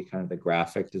the kind of the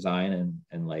graphic design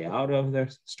and layout of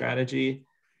the strategy.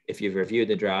 If you've reviewed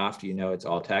the draft, it's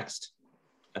all text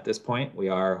at this point. We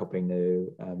are hoping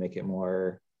to make it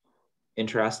more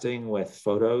interesting with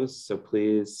photos. So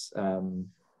please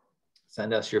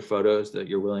send us your photos that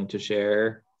you're willing to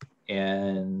share.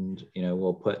 And,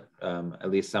 we'll put at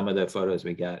least some of the photos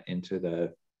we get into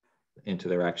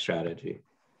the rec strategy.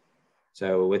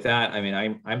 So with that,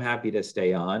 I'm happy to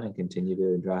stay on and continue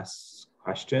to address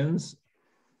questions.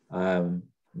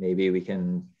 Maybe we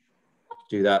can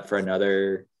do that for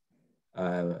another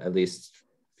at least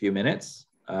few minutes,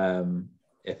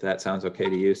 if that sounds okay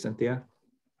to you, Cynthia.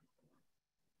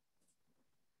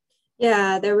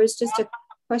 Yeah, there was just a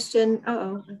question.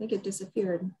 Uh-oh, I think it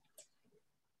disappeared.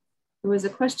 There was a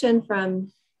question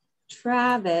from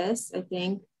Travis, I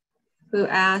think, who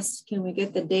asked, can we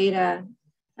get the data,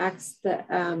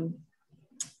 the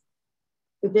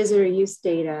visitor use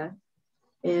data?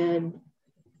 And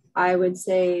I would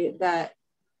say that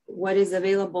what is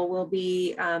available will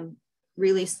be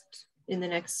released in the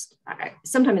next,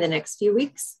 sometime in the next few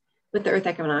weeks with the Earth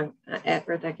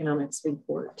Economics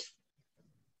report.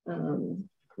 We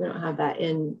don't have that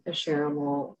in a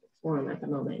shareable form at the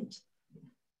moment.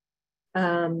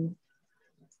 I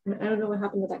don't know what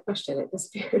happened to that question. It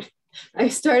disappeared. I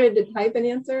started to type an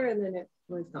answer and then it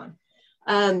was gone.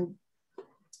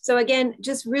 So again,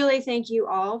 just really thank you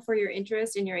all for your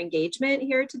interest and your engagement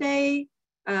here today.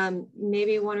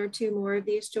 Maybe one or two more of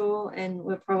these, Joel, and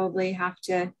we'll probably have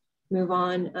to move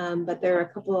on. But there are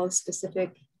a couple of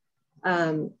specific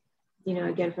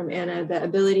again from Anna, the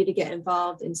ability to get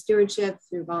involved in stewardship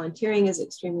through volunteering is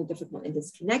extremely difficult and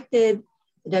disconnected.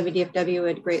 The WDFW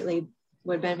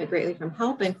would benefit greatly from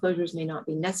help, and closures may not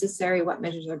be necessary. What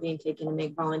measures are being taken to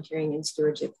make volunteering and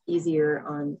stewardship easier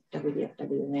on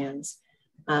WDFW lands?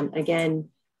 Again,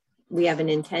 we have an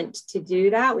intent to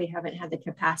do that. We haven't had the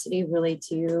capacity really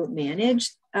to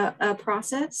manage a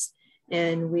process,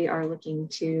 and we are looking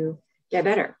to get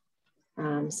better.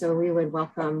 So we would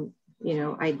welcome,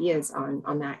 ideas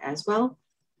on that as well,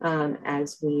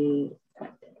 as we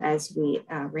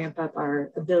ramp up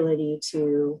our ability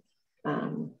to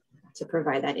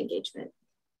provide that engagement.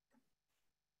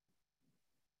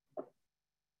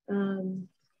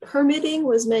 Permitting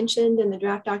was mentioned in the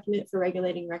draft document for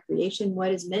regulating recreation.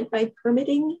 What is meant by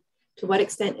permitting? To what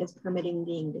extent is permitting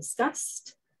being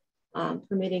discussed?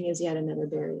 Permitting is yet another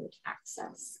barrier to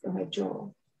access. Go ahead,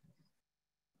 Joel.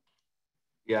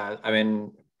 Yeah, I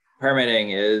mean, permitting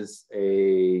is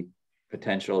a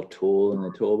potential tool in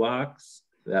the toolbox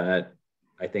that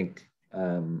I think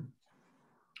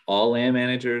all land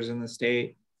managers in the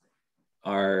state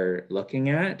are looking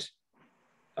at.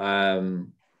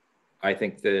 I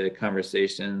think the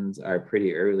conversations are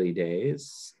pretty early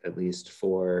days, at least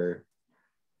for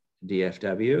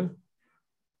DFW.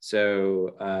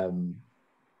 So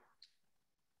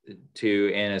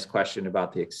to Anna's question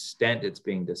about the extent it's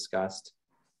being discussed,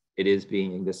 it is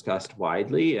being discussed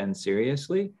widely and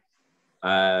seriously.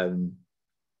 But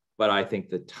I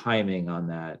think the timing on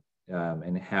that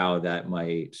and how that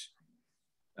might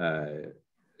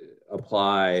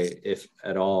apply, if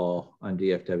at all, on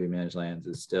DFW-Managed Lands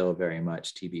is still very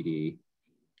much TBD.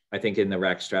 I think in the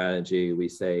rec strategy, we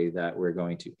say that we're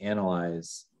going to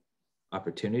analyze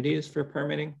opportunities for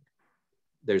permitting.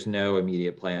 There's no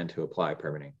immediate plan to apply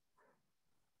permitting.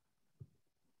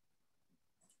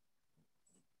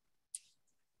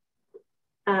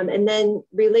 And then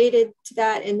related to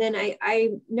that, and then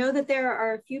I know that there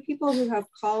are a few people who have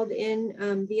called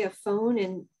in via phone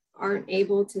and aren't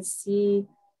able to see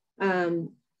the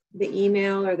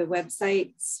email or the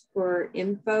websites for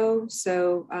info.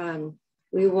 So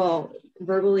we will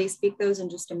verbally speak those in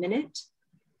just a minute.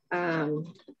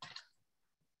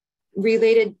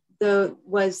 Related though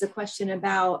was the question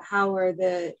about how are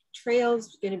the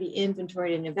trails going to be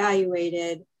inventoried and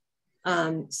evaluated.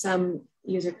 Some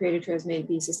user-created trails may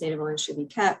be sustainable and should be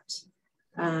kept.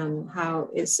 How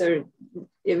it's sort of,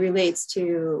 it relates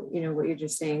to, what you're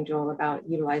just saying, Joel, about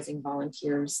utilizing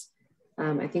volunteers.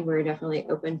 I think we're definitely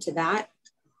open to that.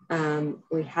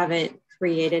 We haven't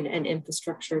created an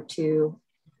infrastructure to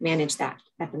manage that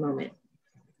at the moment.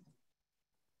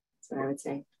 That's what I would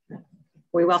say.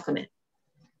 We welcome it.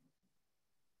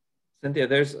 Cynthia,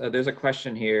 there's a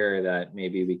question here that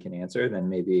maybe we can answer, then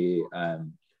maybe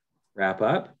wrap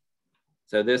up.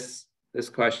 So this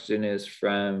question is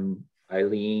from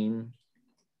Eileen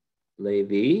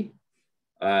Levy,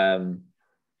 who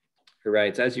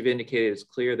writes, as you've indicated, it's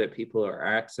clear that people are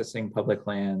accessing public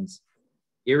lands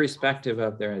irrespective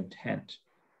of their intent.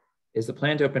 Is the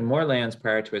plan to open more lands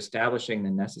prior to establishing the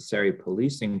necessary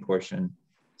policing portion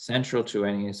central to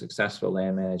any successful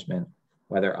land management,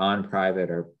 whether on private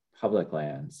or public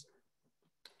lands?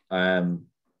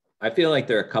 I feel like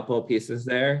there are a couple of pieces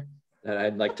there that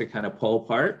I'd like to kind of pull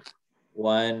apart.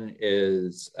 One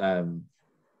is, I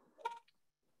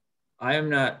am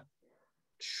not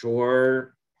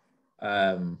sure,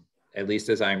 at least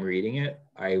as I'm reading it,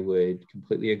 I would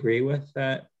completely agree with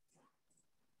that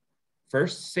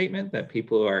first statement that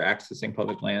people are accessing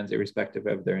public lands irrespective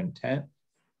of their intent.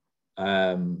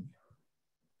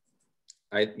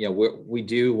 We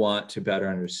do want to better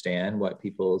understand what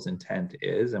people's intent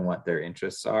is and what their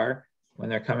interests are when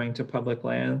they're coming to public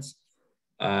lands.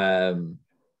 And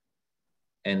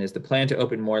is the plan to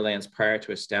open more lands prior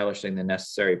to establishing the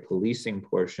necessary policing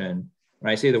portion?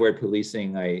 When I say the word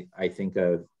policing, I think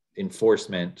of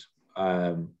enforcement.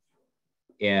 And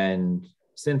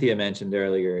Cynthia mentioned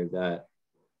earlier that,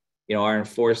 our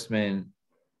enforcement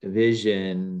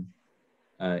division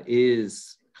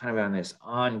is kind of on this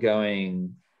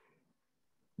ongoing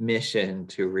mission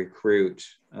to recruit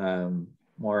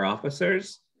more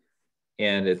officers.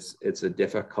 And it's a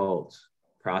difficult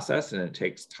process and it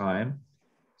takes time.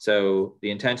 So the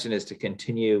intention is to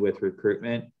continue with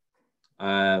recruitment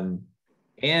and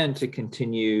to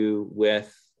continue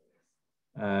with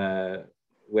our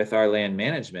land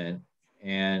management.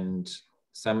 And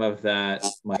some of that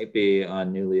might be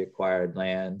on newly acquired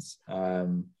lands.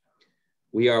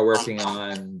 We are working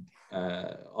on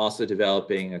also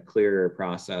developing a clearer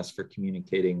process for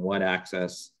communicating what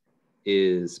access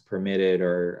is permitted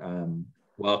or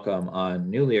welcome on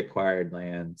newly acquired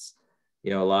lands.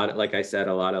 you know, a lot, like I said,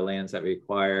 a lot of lands that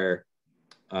require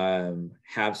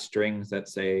have strings that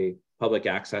say public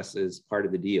access is part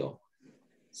of the deal.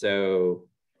 So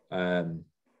we're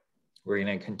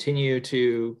going to continue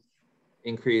to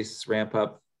ramp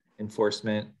up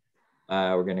enforcement.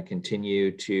 We're going to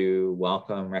continue to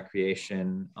welcome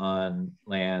recreation on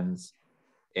lands.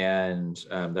 And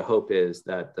the hope is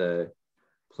that the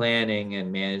planning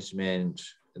and management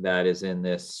that is in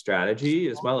this strategy,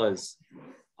 as well as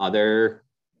other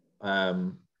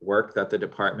work that the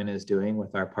department is doing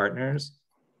with our partners,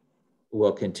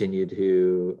 will continue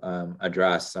to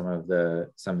address some of the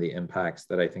impacts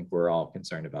that I think we're all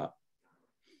concerned about.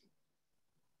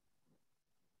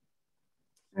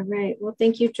 All right, well,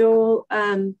 thank you, Joel.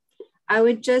 I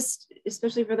would just,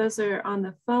 especially for those that are on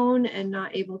the phone and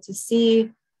not able to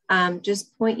see,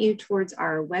 just point you towards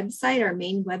our website, our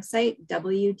main website,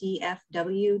 wdfw.wa.gov.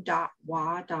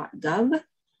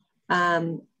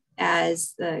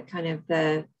 As the kind of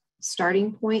the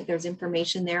starting point. There's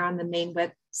information there on the main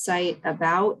website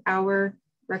about our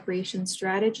recreation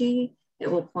strategy. It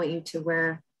will point you to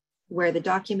where the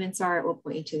documents are. It will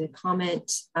point you to the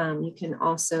comment. You can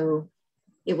also,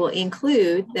 it will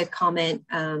include the comment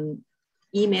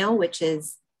email, which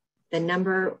is the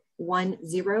number 10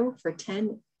 for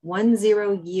 10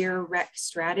 year rec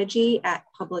strategy at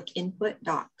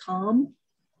publicinput.com.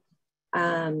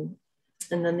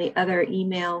 And then the other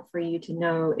email for you to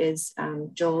know is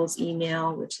Joel's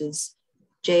email, which is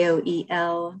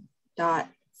joel.sisolak,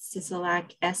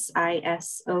 sisolak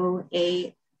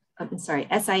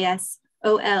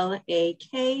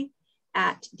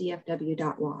at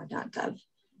dfw.wa.gov.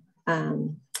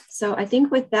 So I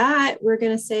think with that, we're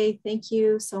going to say thank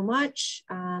you so much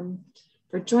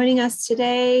for joining us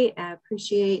today. I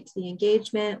appreciate the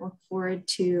engagement. Look forward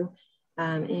to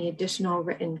any additional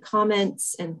written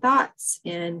comments and thoughts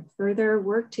and further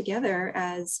work together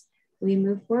as we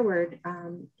move forward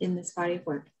in this body of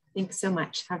work. Thanks so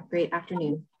much. Have a great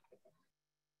afternoon.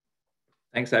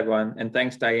 Thanks, everyone. And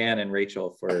thanks, Diane and Rachel,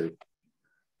 for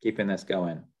keeping this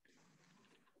going.